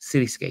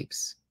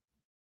 Cityscapes.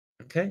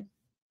 Okay?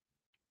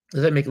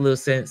 Does that make a little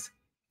sense?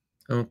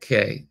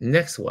 Okay,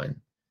 next one.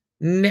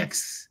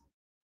 Next,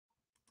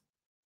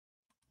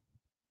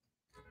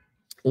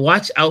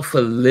 watch out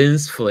for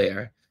lens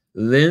flare.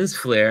 Lens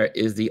flare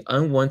is the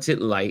unwanted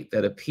light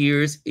that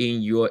appears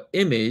in your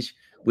image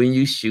when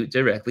you shoot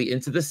directly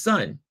into the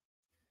sun.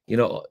 You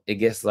know, it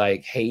gets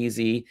like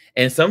hazy.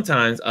 And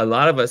sometimes a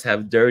lot of us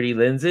have dirty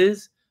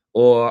lenses,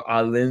 or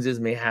our lenses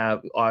may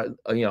have,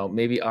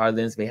 maybe our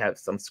lens may have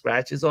some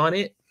scratches on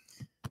it.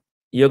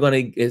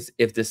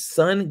 If the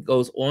sun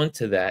goes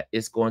onto that,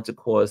 it's going to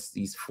cause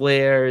these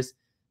flares,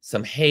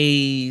 some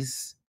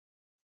haze.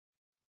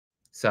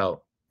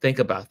 So think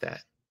about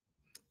that.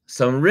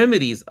 Some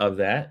remedies of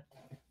that,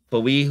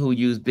 for we who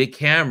use big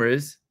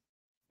cameras,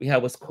 we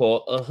have what's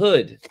called a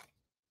hood.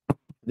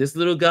 This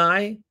little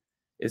guy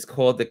is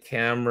called the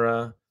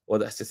camera, or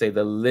let's just say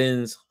the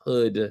lens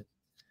hood.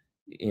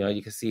 You know,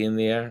 you can see in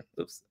there.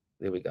 Oops,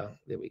 there we go.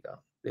 There we go.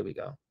 There we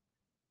go.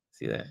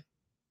 See that?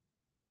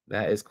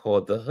 That is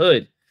called the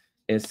hood.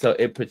 And so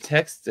it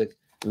protects the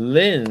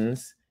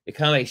lens. It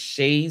kind of like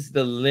shades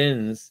the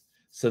lens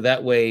so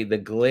that way the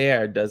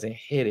glare doesn't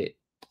hit it,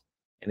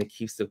 and it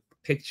keeps the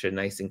picture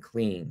nice and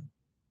clean.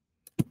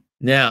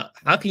 Now,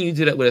 how can you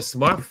do that with a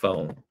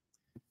smartphone?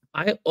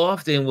 I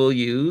often will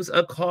use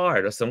a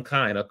card of some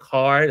kind, a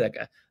card, like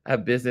I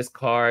have business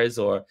cards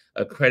or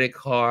a credit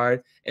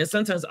card. And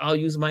sometimes I'll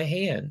use my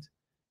hand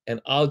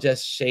and I'll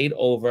just shade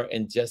over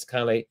and just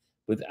kind of like,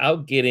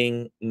 without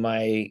getting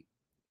my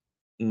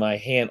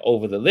hand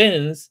over the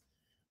lens,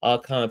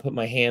 I'll kind of put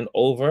my hand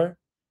over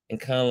and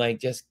kind of like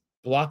just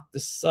block the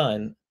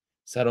sun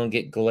so I don't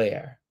get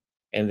glare,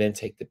 and then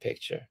take the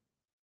picture.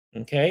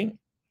 Okay.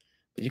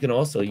 But you can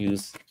also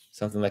use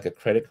something like a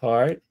credit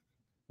card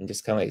and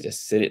just kind of like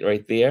just sit it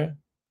right there,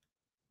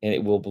 and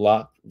it will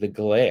block the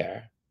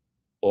glare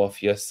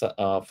off your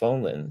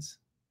phone lens.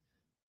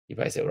 You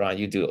probably say, Ron,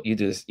 you do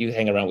this, you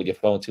hang around with your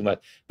phone too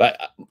much.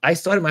 But I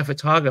started my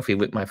photography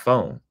with my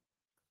phone.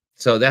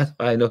 So that's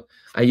why I know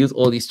I use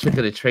all these trick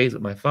of the trades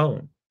with my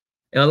phone.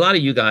 And a lot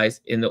of you guys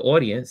in the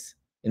audience,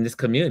 in this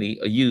community,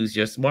 use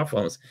your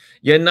smartphones.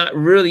 You're not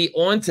really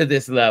onto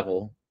this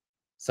level.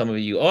 Some of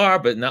you are,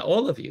 but not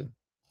all of you.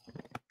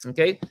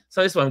 Okay,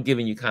 so that's why I'm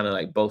giving you kind of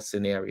like both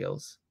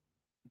scenarios.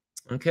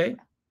 Okay,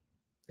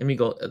 let me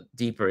go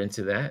deeper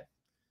into that.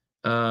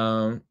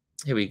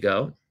 Here we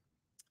go.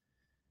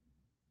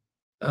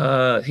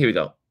 Here we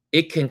go.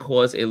 It can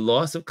cause a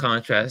loss of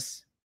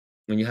contrast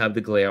when you have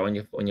the glare on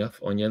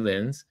your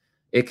lens.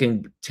 It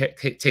can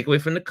take away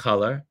from the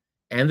color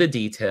and the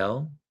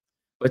detail.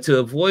 But to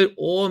avoid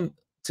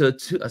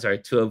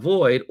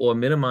or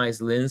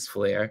minimize lens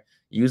flare,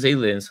 use a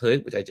lens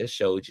hood, which I just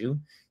showed you.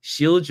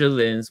 Shield your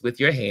lens with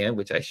your hand,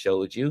 which I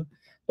showed you,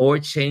 or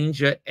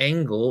change your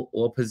angle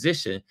or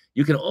position.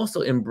 You can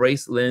also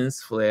embrace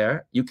lens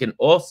flare. You can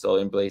also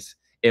embrace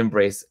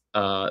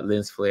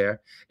lens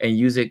flare and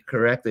use it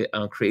correctly,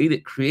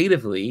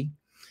 creatively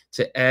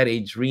to add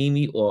a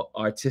dreamy or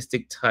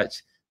artistic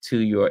touch to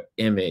your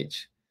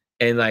image.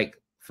 And like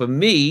for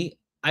me,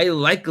 I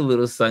like a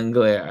little sun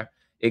glare.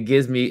 It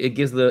gives a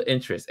little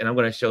interest. And I'm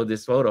going to show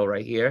this photo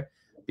right here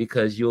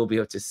because you'll be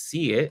able to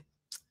see it.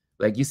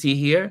 Like you see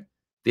here,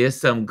 there's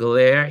some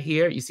glare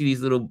here. You see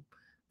these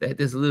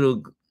there's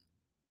little,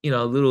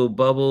 little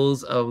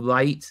bubbles of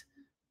light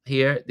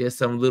here. There's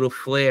some little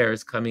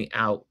flares coming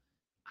out.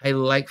 I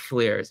like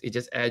flares. It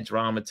just adds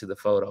drama to the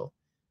photo.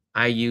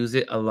 I use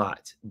it a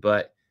lot,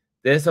 but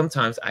there's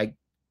sometimes I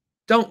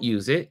don't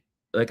use it.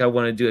 Like I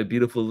want to do a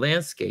beautiful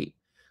landscape.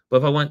 But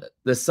if I want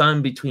the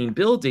sun between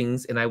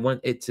buildings and I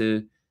want it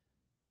to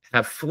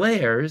have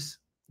flares,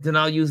 then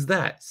I'll use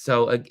that.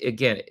 So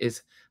again,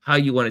 it's how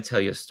you want to tell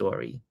your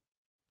story.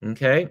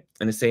 Okay.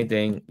 And the same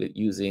thing with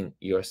using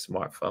your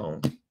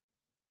smartphone.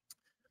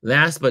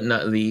 Last but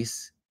not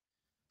least,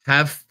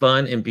 have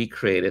fun and be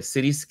creative.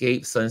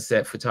 Cityscape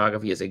sunset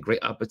photography is a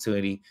great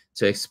opportunity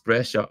to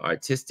express your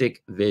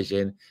artistic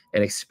vision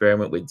and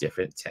experiment with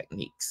different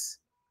techniques.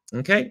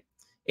 Okay.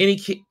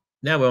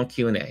 Now we're on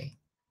Q&A.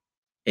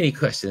 Any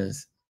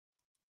questions?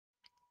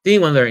 Did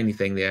anyone learn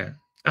anything there?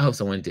 I hope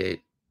someone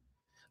did.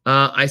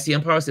 I see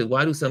Amparo said,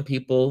 why do some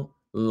people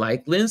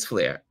like lens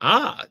flare?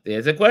 Ah,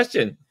 there's a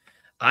question.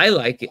 I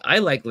like it. I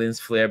like lens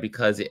flare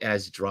because it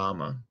adds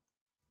drama.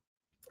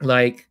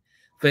 Like,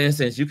 for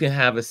instance, you can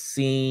have a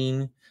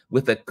scene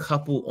with a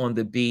couple on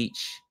the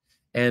beach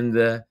and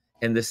the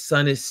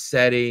sun is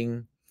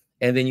setting,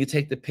 and then you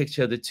take the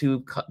picture of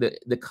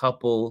the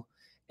couple,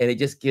 and it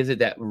just gives it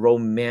that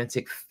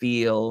romantic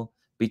feel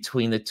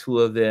between the two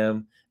of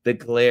them, the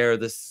glare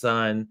of the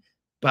sun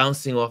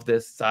bouncing off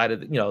the side of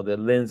the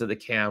lens of the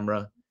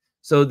camera.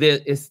 So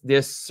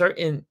there's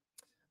certain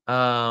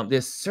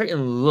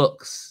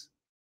looks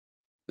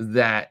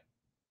that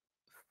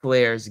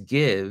flares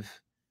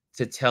give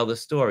to tell the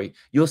story.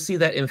 You'll see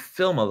that in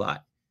film a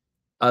lot.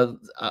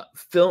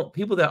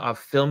 People that are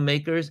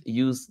filmmakers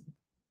use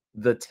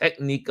the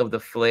technique of the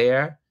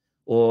flare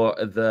or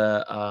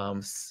the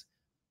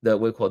what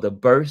we call the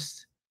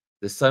burst,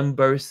 the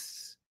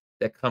sunbursts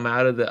that come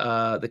out of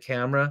the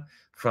camera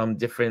from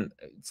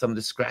some of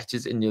the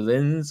scratches in your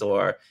lens,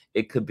 or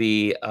it could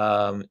be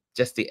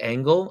just the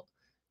angle.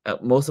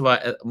 Most of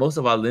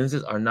our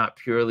lenses are not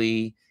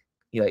purely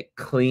like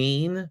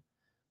clean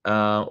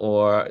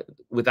or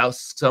without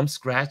some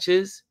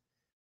scratches,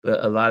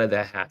 but a lot of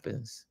that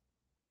happens.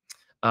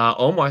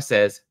 Omar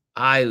says,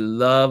 I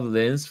love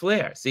lens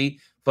flare. See,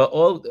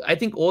 I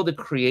think all the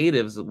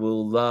creatives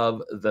will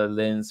love the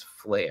lens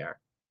flare.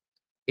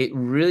 It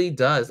really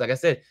does. Like I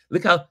said,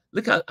 look how,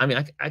 I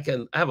mean, I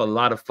have a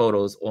lot of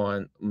photos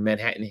on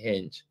Manhattan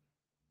Hinge.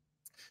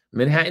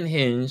 Manhattan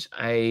Hinge,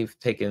 I've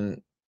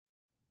done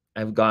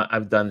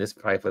this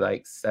probably for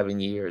like 7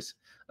 years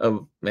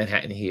of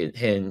Manhattan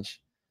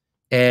Hinge.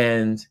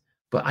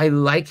 But I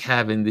like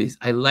having these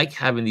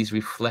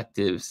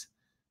reflectives.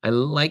 I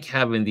like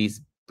having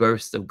these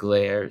bursts of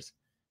glares.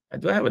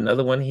 Do I have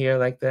another one here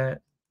like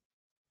that?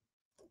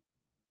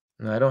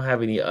 No, I don't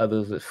have any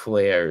others with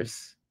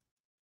flares.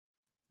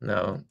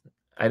 No,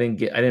 I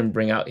didn't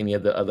bring out any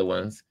of the other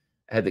ones.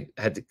 I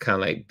had to kind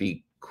of like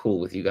be cool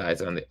with you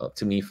guys on the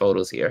to me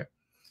photos here.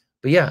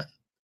 But yeah,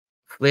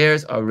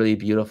 flares are really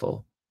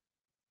beautiful.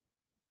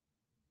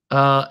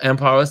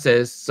 Amparo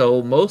says,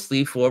 so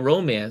mostly for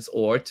romance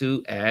or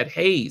to add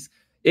haze.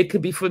 It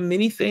could be for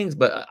many things,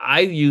 but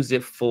I use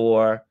it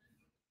for,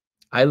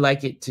 I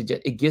like it to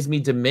just, it gives me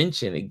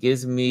dimension. It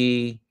just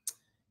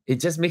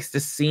makes the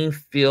scene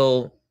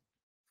feel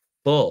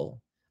full.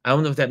 I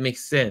don't know if that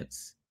makes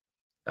sense.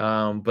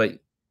 But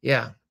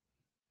yeah,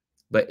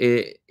 but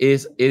it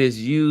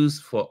is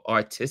used for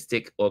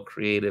artistic or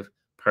creative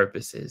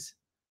purposes.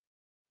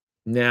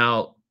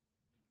 Now,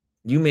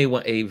 you may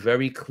want a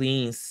very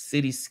clean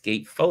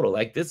cityscape photo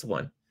like this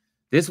one.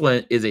 This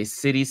one is a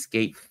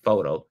cityscape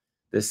photo.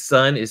 The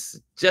sun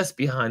is just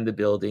behind the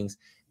buildings,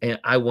 and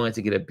I wanted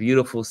to get a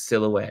beautiful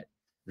silhouette.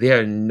 There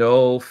are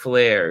no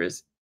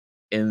flares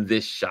in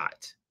this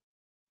shot,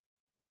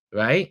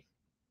 right?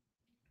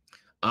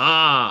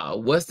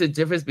 What's the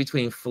difference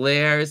between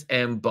flares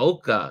and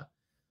bokeh?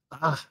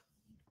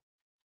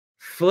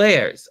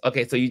 Flares.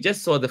 Okay, so you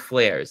just saw the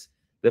flares.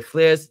 The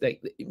flares,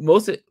 like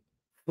most of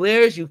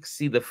flares, you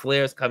see the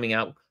flares coming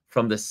out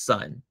from the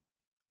sun.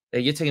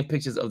 And you're taking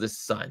pictures of the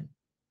sun.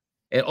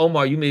 And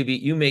Omar, you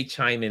may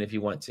chime in if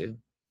you want to.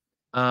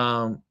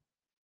 But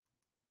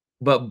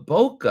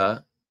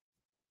bokeh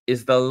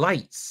is the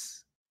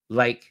lights.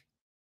 Like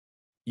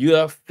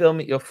you're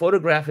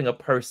photographing a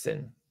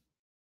person,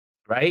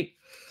 right?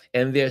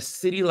 And there's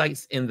city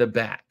lights in the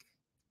back.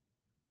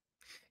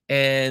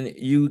 And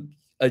you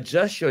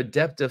adjust your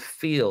depth of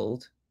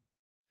field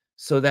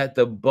so that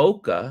the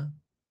bokeh,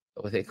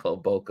 what they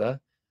call bokeh,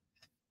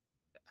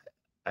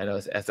 I know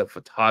it's a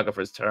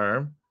photographer's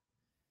term,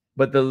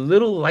 but the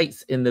little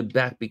lights in the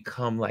back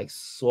become like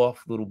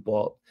soft little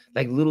bulb,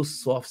 like little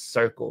soft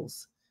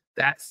circles.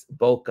 That's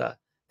bokeh.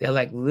 They're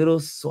like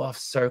little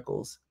soft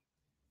circles.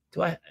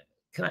 You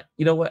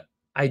know what?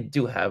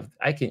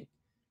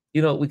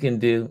 You know what we can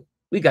do?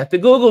 We got the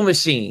Google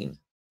machine.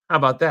 How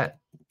about that?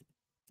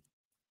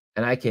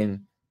 And I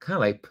can kind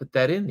of like put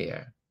that in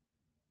there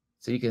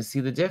so you can see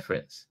the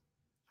difference.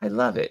 I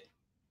love it.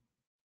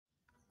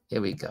 Here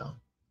we go.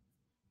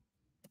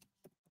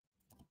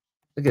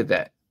 Look at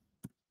that.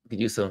 We can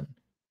use some.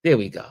 There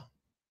we go.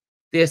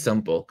 There's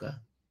some bokeh.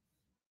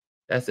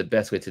 That's the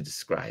best way to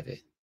describe it.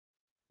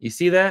 You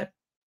see that?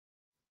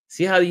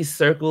 See how these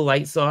circle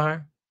lights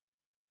are?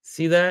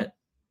 See that?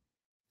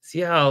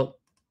 See how,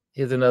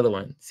 here's another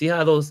one. See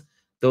how those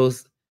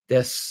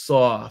they're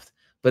soft,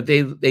 but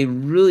they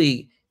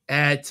really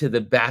add to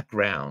the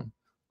background.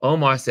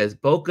 Omar says,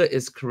 bokeh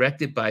is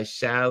corrected by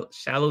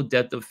shallow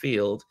depth of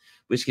field,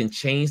 which can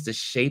change the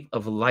shape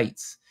of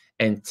lights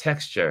and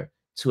texture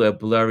to a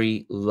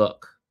blurry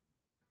look.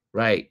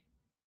 Right.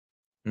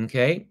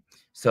 Okay.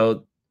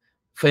 So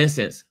for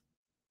instance,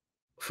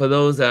 for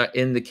those that are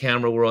in the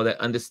camera world that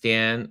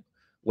understand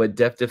what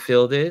depth of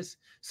field is,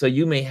 so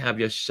you may have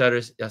your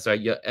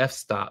your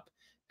f-stop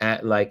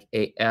at like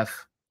a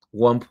f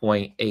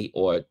 1.8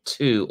 or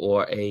 2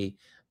 or a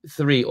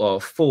 3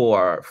 or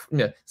 4. You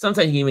know,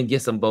 sometimes you can even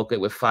get some bokeh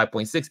with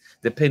 5.6,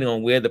 depending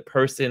on where the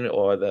person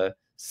or the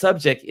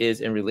subject is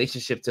in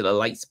relationship to the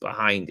lights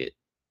behind it.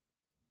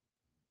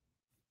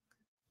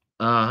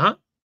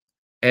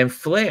 And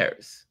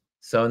flares.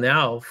 So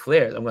now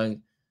flares, I'm going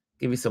to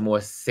give you some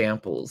more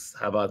samples.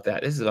 How about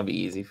that? This is going to be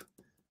easy.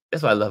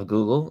 That's why I love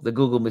Google, the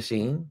Google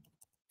machine.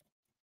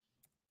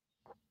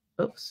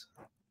 Oops.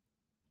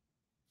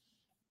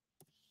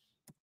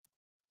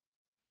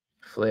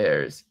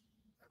 Flares.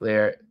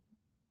 Flare.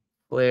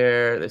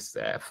 Let's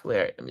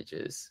flare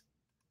images.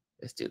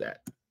 Let's do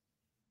that.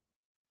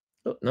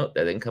 Oh, no,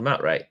 that didn't come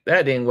out right.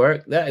 That didn't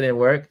work. That didn't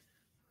work.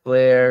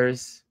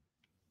 Flares.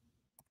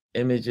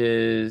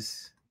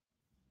 Images.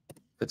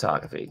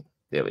 Photography.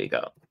 There we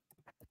go.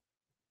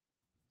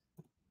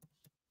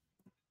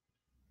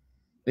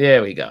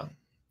 There we go.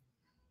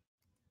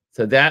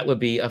 So that would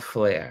be a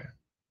flare.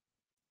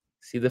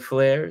 See the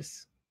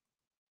flares?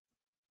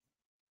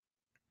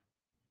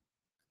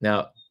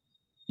 Now,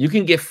 you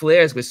can get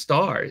flares with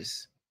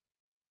stars.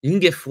 You can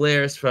get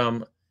flares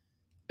from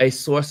a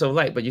source of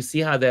light, but you see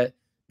how that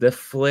the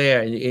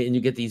flare and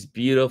you get these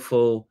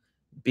beautiful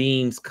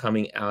beams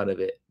coming out of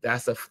it.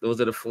 Those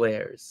are the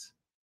flares,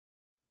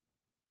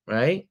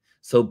 right?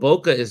 So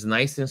bokeh is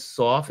nice and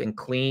soft and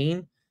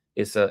clean.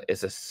 It's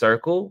a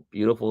circle,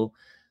 beautiful,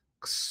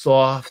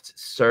 soft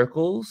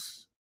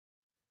circles.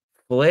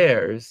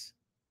 Flares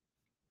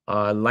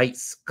are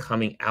lights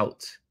coming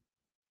out,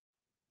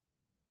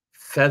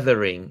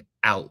 feathering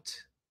out.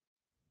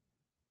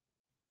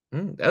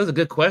 That was a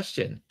good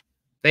question.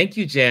 Thank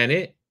you,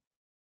 Janet.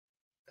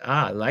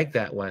 I like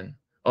that one.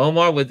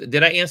 Omar,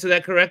 did I answer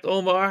that correct,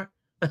 Omar?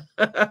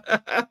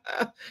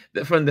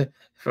 from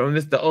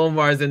Mr.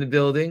 Omar's in the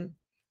building.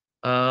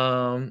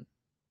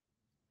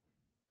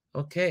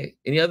 Okay.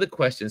 Any other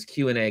questions?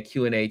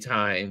 Q&A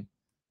time.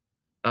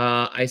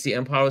 I see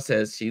Empower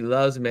says she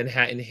loves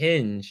Manhattan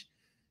Hinge.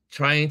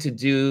 Trying to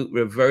do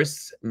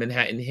reverse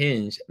Manhattan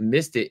Hinge.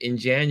 Missed it in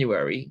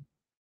January.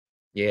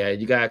 Yeah,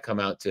 you gotta come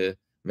out to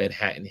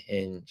Manhattan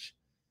Hinge.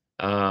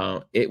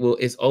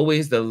 It's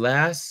always the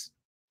last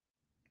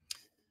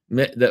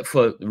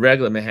for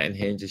regular Manhattan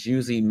Hinge. It's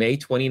usually May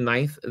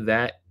 29th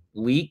that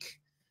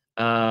week.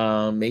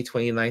 May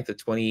 29th to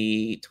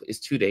 20 is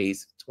 2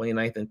 days,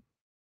 29th and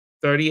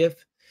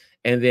 30th.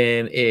 And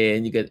then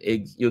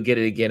you'll get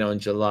it again on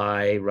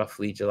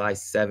roughly July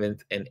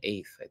 7th and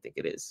 8th, I think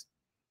it is.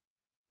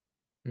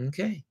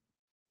 Okay.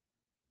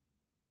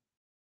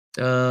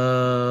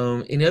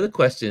 Any other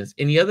questions?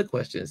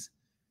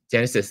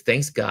 Janet says,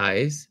 thanks,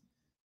 guys.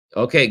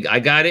 Okay, I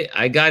got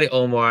it,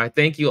 Omar.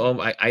 Thank you,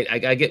 Omar. I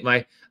gotta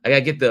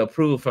get the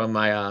approval from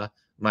my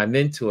my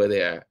mentor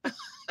there.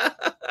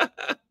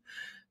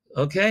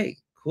 Okay,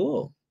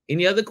 cool.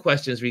 Any other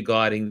questions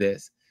regarding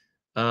this?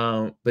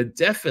 But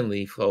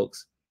definitely,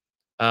 folks,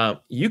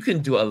 you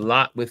can do a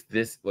lot with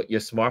your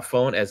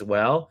smartphone as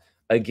well.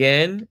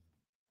 Again,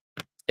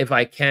 if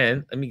I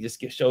can, let me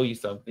just show you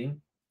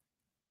something.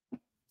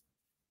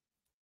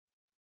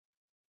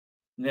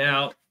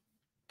 Now,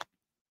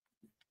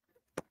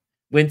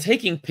 when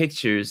taking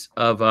pictures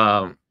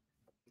of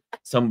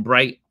some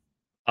bright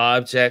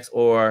objects,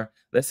 or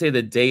let's say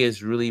the day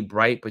is really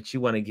bright, but you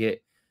want to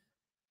get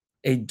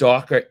a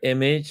darker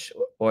image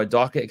or a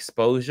darker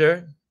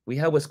exposure, we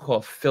have what's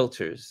called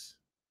filters.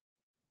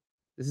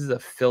 This is a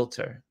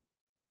filter.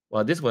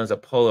 Well, this one's a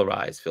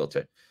polarized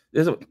filter.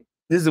 This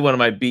is one of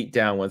my beat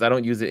down ones. I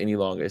don't use it any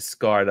longer. It's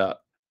scarred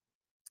up,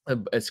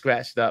 it's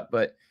scratched up,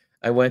 but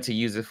I want to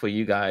use it for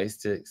you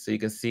guys so you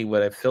can see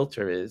what a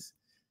filter is.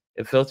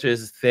 A filter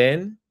is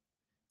thin.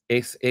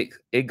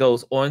 It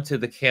goes onto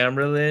the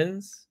camera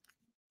lens,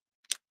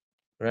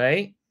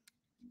 right?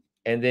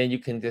 And then you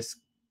can just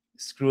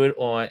screw it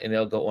on and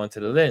it'll go onto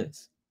the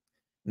lens.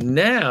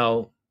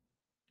 Now,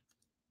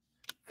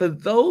 for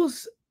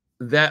those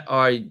that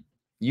are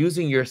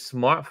using your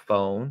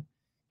smartphone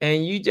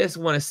and you just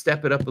want to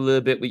step it up a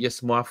little bit with your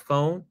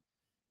smartphone,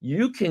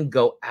 you can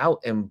go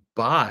out and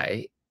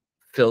buy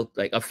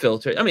like a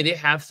filter. I mean, they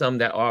have some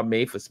that are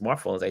made for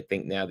smartphones, I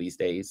think, now these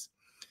days.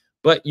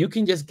 But you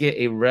can just get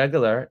a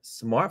regular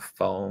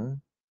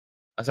smartphone,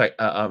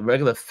 a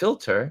regular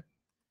filter.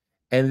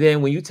 And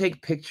then when you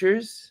take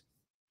pictures,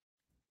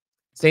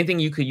 same thing,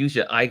 you could use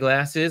your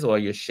eyeglasses or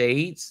your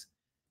shades,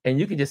 and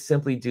you can just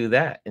simply do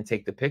that and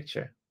take the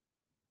picture.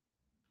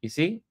 You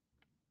see?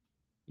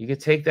 You can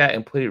take that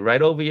and put it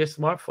right over your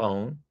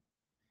smartphone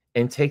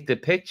and take the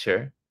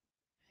picture,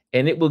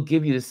 and it will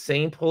give you the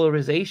same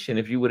polarization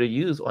if you would have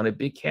used on a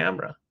big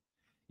camera.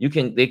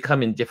 They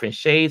come in different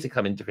shades, they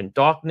come in different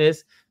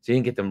darkness, so you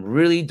can get them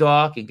really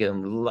dark, you get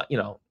them,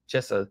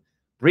 just you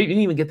can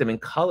even get them in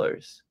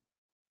colors.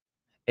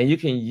 And you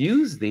can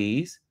use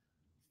these,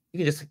 you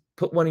can just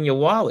put one in your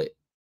wallet.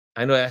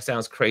 I know that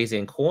sounds crazy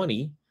and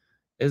corny.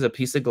 There's a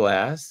piece of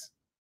glass.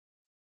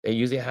 They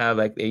usually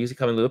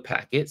come in little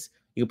packets.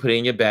 You can put it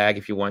in your bag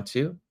if you want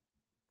to.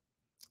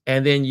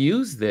 And then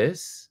use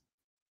this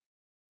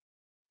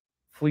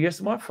for your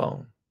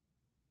smartphone.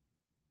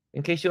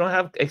 In case you don't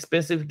have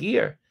expensive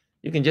gear,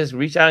 you can just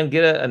reach out and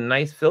get a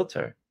nice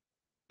filter,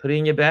 put it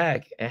in your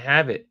bag and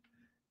have it.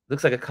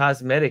 Looks like a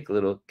cosmetic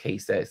little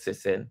case that it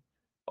sits in.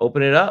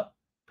 Open it up,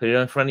 put it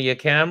in front of your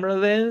camera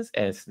lens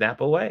and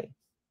snap away.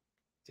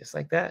 Just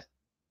like that.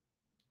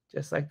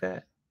 Just like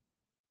that.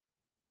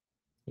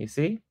 You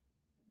see?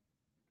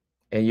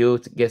 And you'll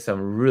get some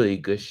really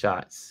good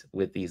shots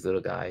with these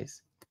little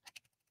guys.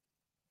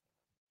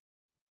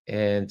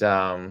 And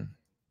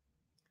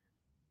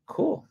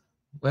cool.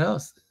 What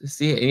else? Let's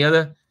see.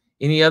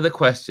 Any other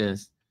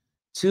questions?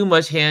 Too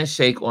much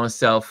handshake on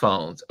cell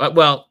phones.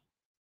 Well,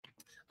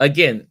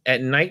 again,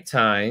 at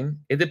nighttime,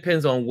 it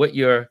depends on what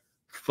you're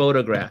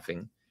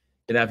photographing.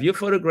 And if you're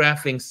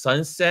photographing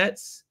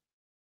sunsets,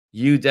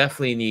 you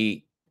definitely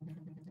need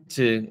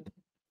to,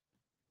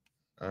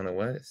 I don't know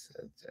what it's,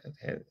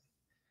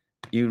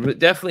 you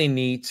definitely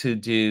need to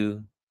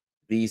do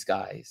these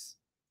guys.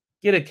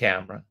 Get a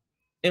camera,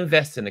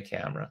 invest in a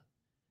camera,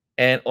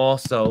 and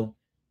also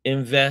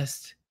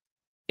invest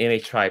in a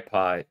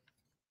tripod,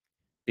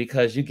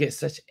 because you get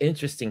such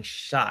interesting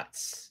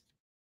shots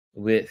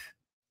with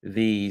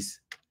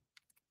these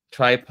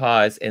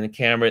tripods and the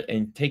camera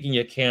and taking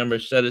your camera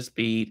shutter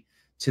speed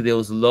to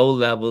those low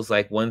levels,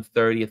 like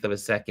 1/30th of a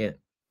second,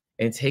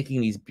 and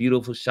taking these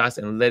beautiful shots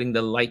and letting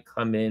the light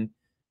come in,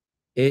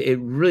 it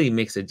really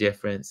makes a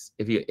difference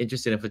if you're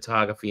interested in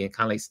photography and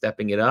kind of like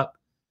stepping it up.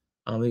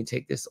 Let me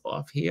take this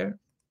off here.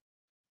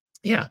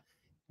 Yeah,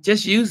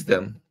 just use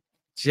them.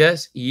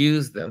 Just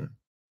use them.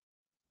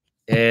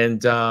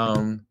 And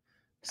so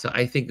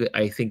I think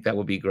that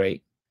would be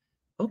great.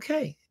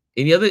 Okay.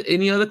 Any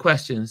other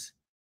questions?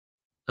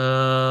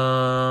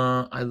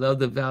 I love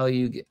the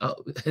value. Oh,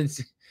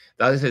 the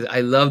other says,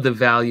 I love the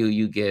value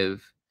you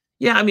give.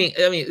 Yeah, I mean,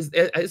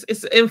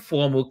 it's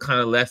informal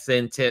kind of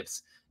lesson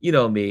tips. You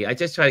know me. I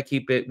just try to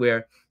keep it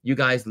where you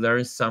guys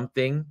learn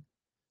something.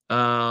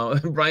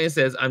 Brian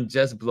says, I'm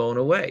just blown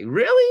away.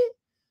 Really?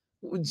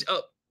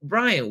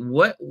 Brian,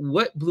 what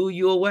blew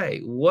you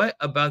away? What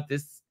about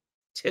this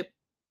tip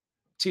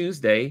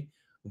Tuesday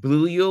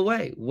blew you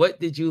away? What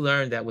did you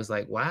learn that was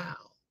like, wow?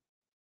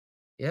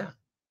 Yeah.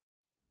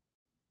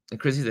 And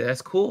Chrissy said,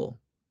 that's cool.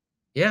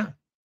 Yeah.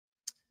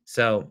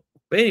 So,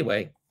 but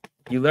anyway,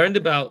 you learned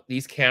about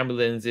these camera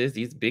lenses,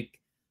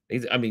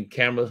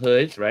 camera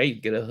hoods, right?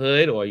 You get a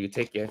hood, or you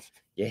take your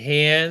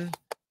hand,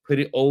 put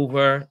it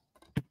over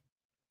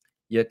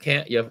your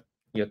camera,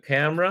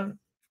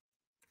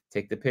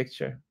 take the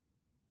picture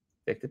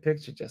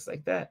just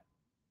like that.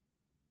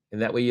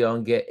 And that way you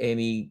don't get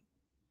any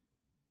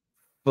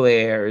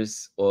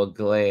flares or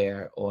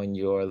glare on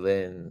your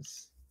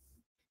lens.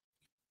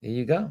 There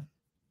you go.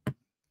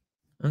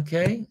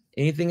 Okay.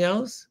 Anything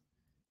else?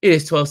 It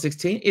is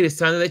 12:16. It is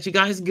time to let you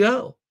guys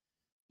go.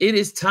 It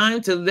is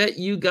time to let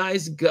you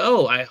guys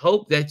go. I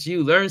hope that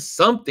you learned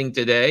something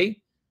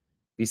today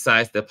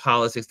besides the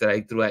politics that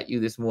I threw at you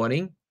this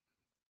morning.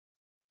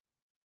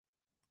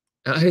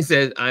 He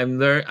said, I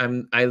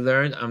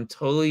learned I'm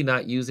totally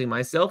not using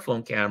my cell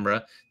phone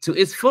camera to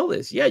its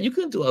fullest. Yeah, you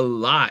can do a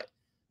lot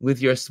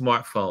with your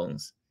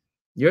smartphones.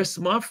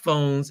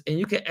 And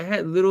you can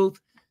add little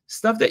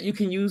stuff that you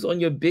can use on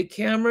your big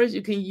cameras.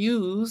 You can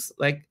use,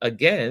 like,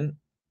 again,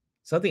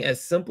 something as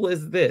simple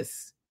as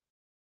this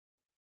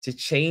to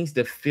change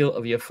the feel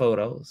of your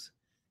photos.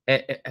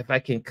 And if I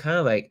can kind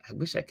of like, I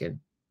wish I could.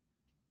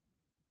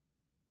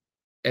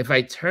 If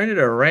I turn it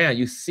around,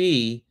 you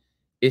see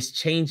it's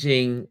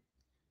changing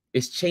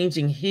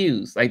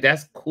hues. Like,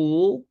 that's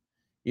cool.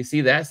 You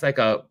see, that's like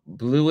a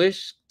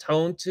bluish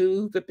tone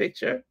to the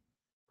picture,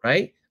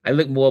 right? I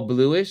look more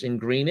bluish and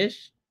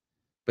greenish.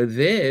 But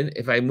then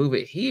if I move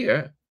it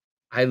here,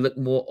 I look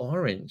more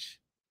orange,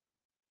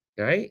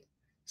 right?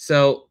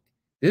 So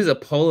this is a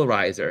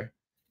polarizer.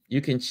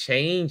 You can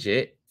change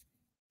it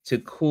to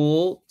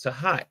cool to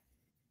hot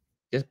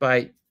just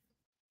by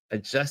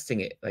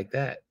adjusting it like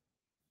that.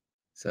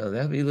 So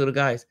that'll be little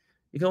guys.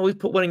 You can always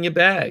put one in your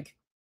bag.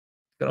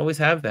 You can always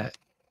have that.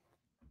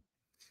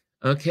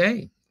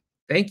 Okay.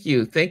 Thank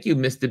you. Thank you,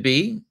 Mr.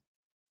 B.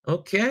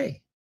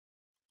 Okay.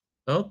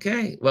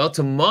 Okay. Well,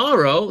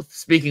 tomorrow,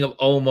 speaking of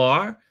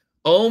Omar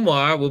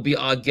will be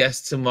our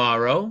guest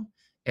tomorrow.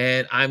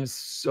 And I'm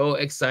so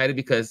excited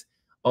because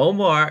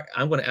Omar,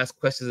 I'm going to ask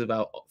questions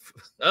about,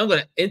 I'm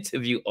going to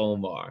interview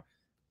Omar.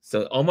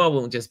 So Omar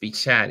won't just be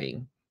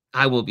chatting.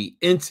 I will be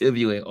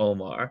interviewing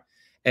Omar.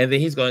 And then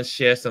he's going to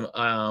share some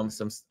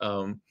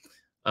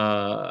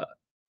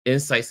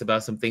insights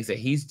about some things that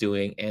he's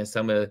doing and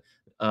some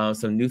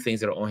new things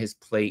that are on his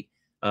plate.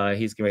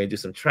 He's getting ready to do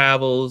some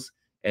travels.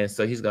 And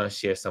so he's going to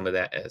share some of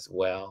that as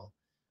well.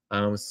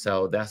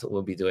 So that's what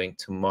we'll be doing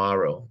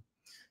tomorrow.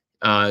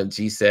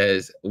 G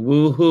says,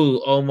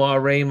 woohoo,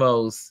 Omar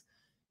Ramos.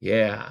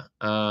 Yeah.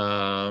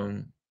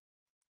 Have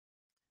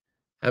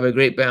a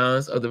great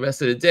balance of the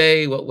rest of the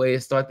day. What way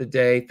to start the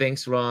day?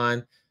 Thanks,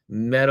 Ron.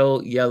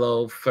 Metal,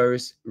 yellow,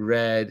 first,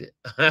 red.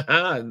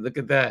 Look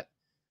at that.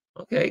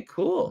 Okay,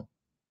 cool.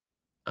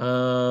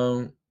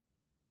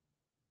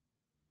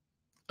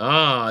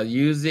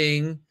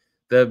 Using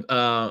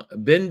the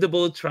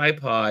bendable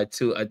tripod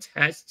to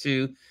attach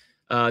to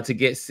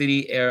get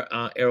city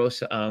aerial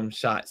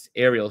shots.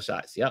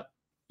 Yep,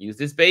 use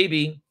this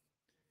baby.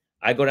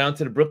 I go down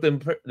to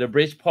the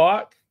Bridge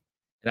Park,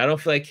 and I don't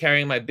feel like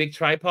carrying my big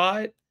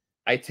tripod.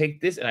 I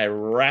take this and I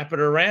wrap it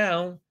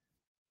around.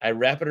 I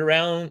wrap it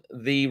around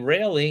the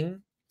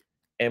railing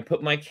and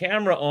put my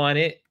camera on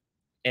it,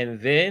 and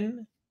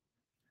then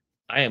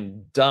I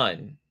am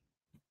done.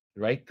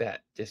 Right,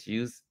 that just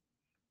use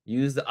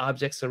the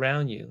objects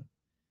around you.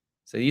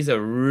 So these are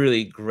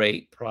really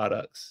great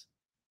products.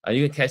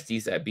 You can catch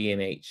these at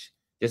B&H.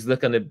 Just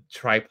look on the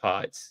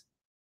tripods,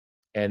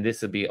 and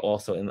this will be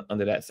also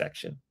under that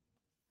section.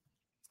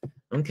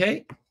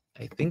 Okay,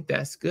 I think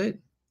that's good.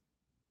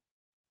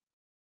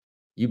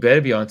 You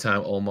better be on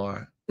time,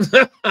 Omar.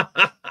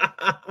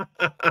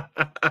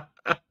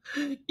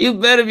 You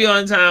better be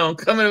on time.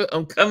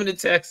 I'm coming to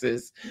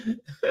Texas.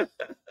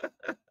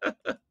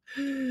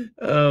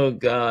 Oh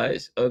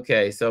gosh.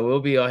 Okay, so we'll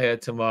be on here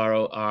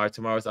tomorrow.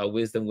 Tomorrow's our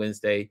Wisdom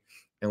Wednesday,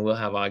 and we'll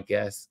have our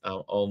guest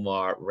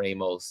Omar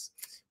Ramos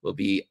will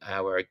be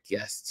our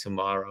guest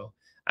tomorrow.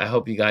 I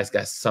hope you guys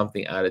got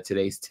something out of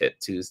today's Tip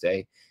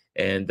Tuesday.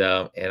 And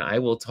I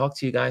will talk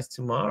to you guys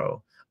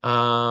tomorrow.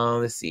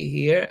 Let's see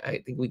here. I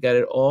think we got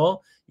it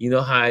all. You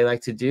know how I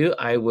like to do.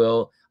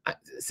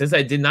 Since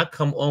I did not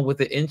come on with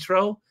the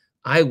intro,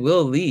 I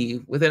will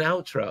leave with an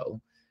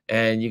outro,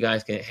 and you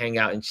guys can hang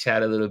out and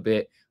chat a little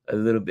bit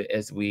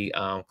as we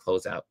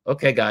close out.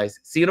 Okay, guys.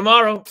 See you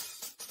tomorrow.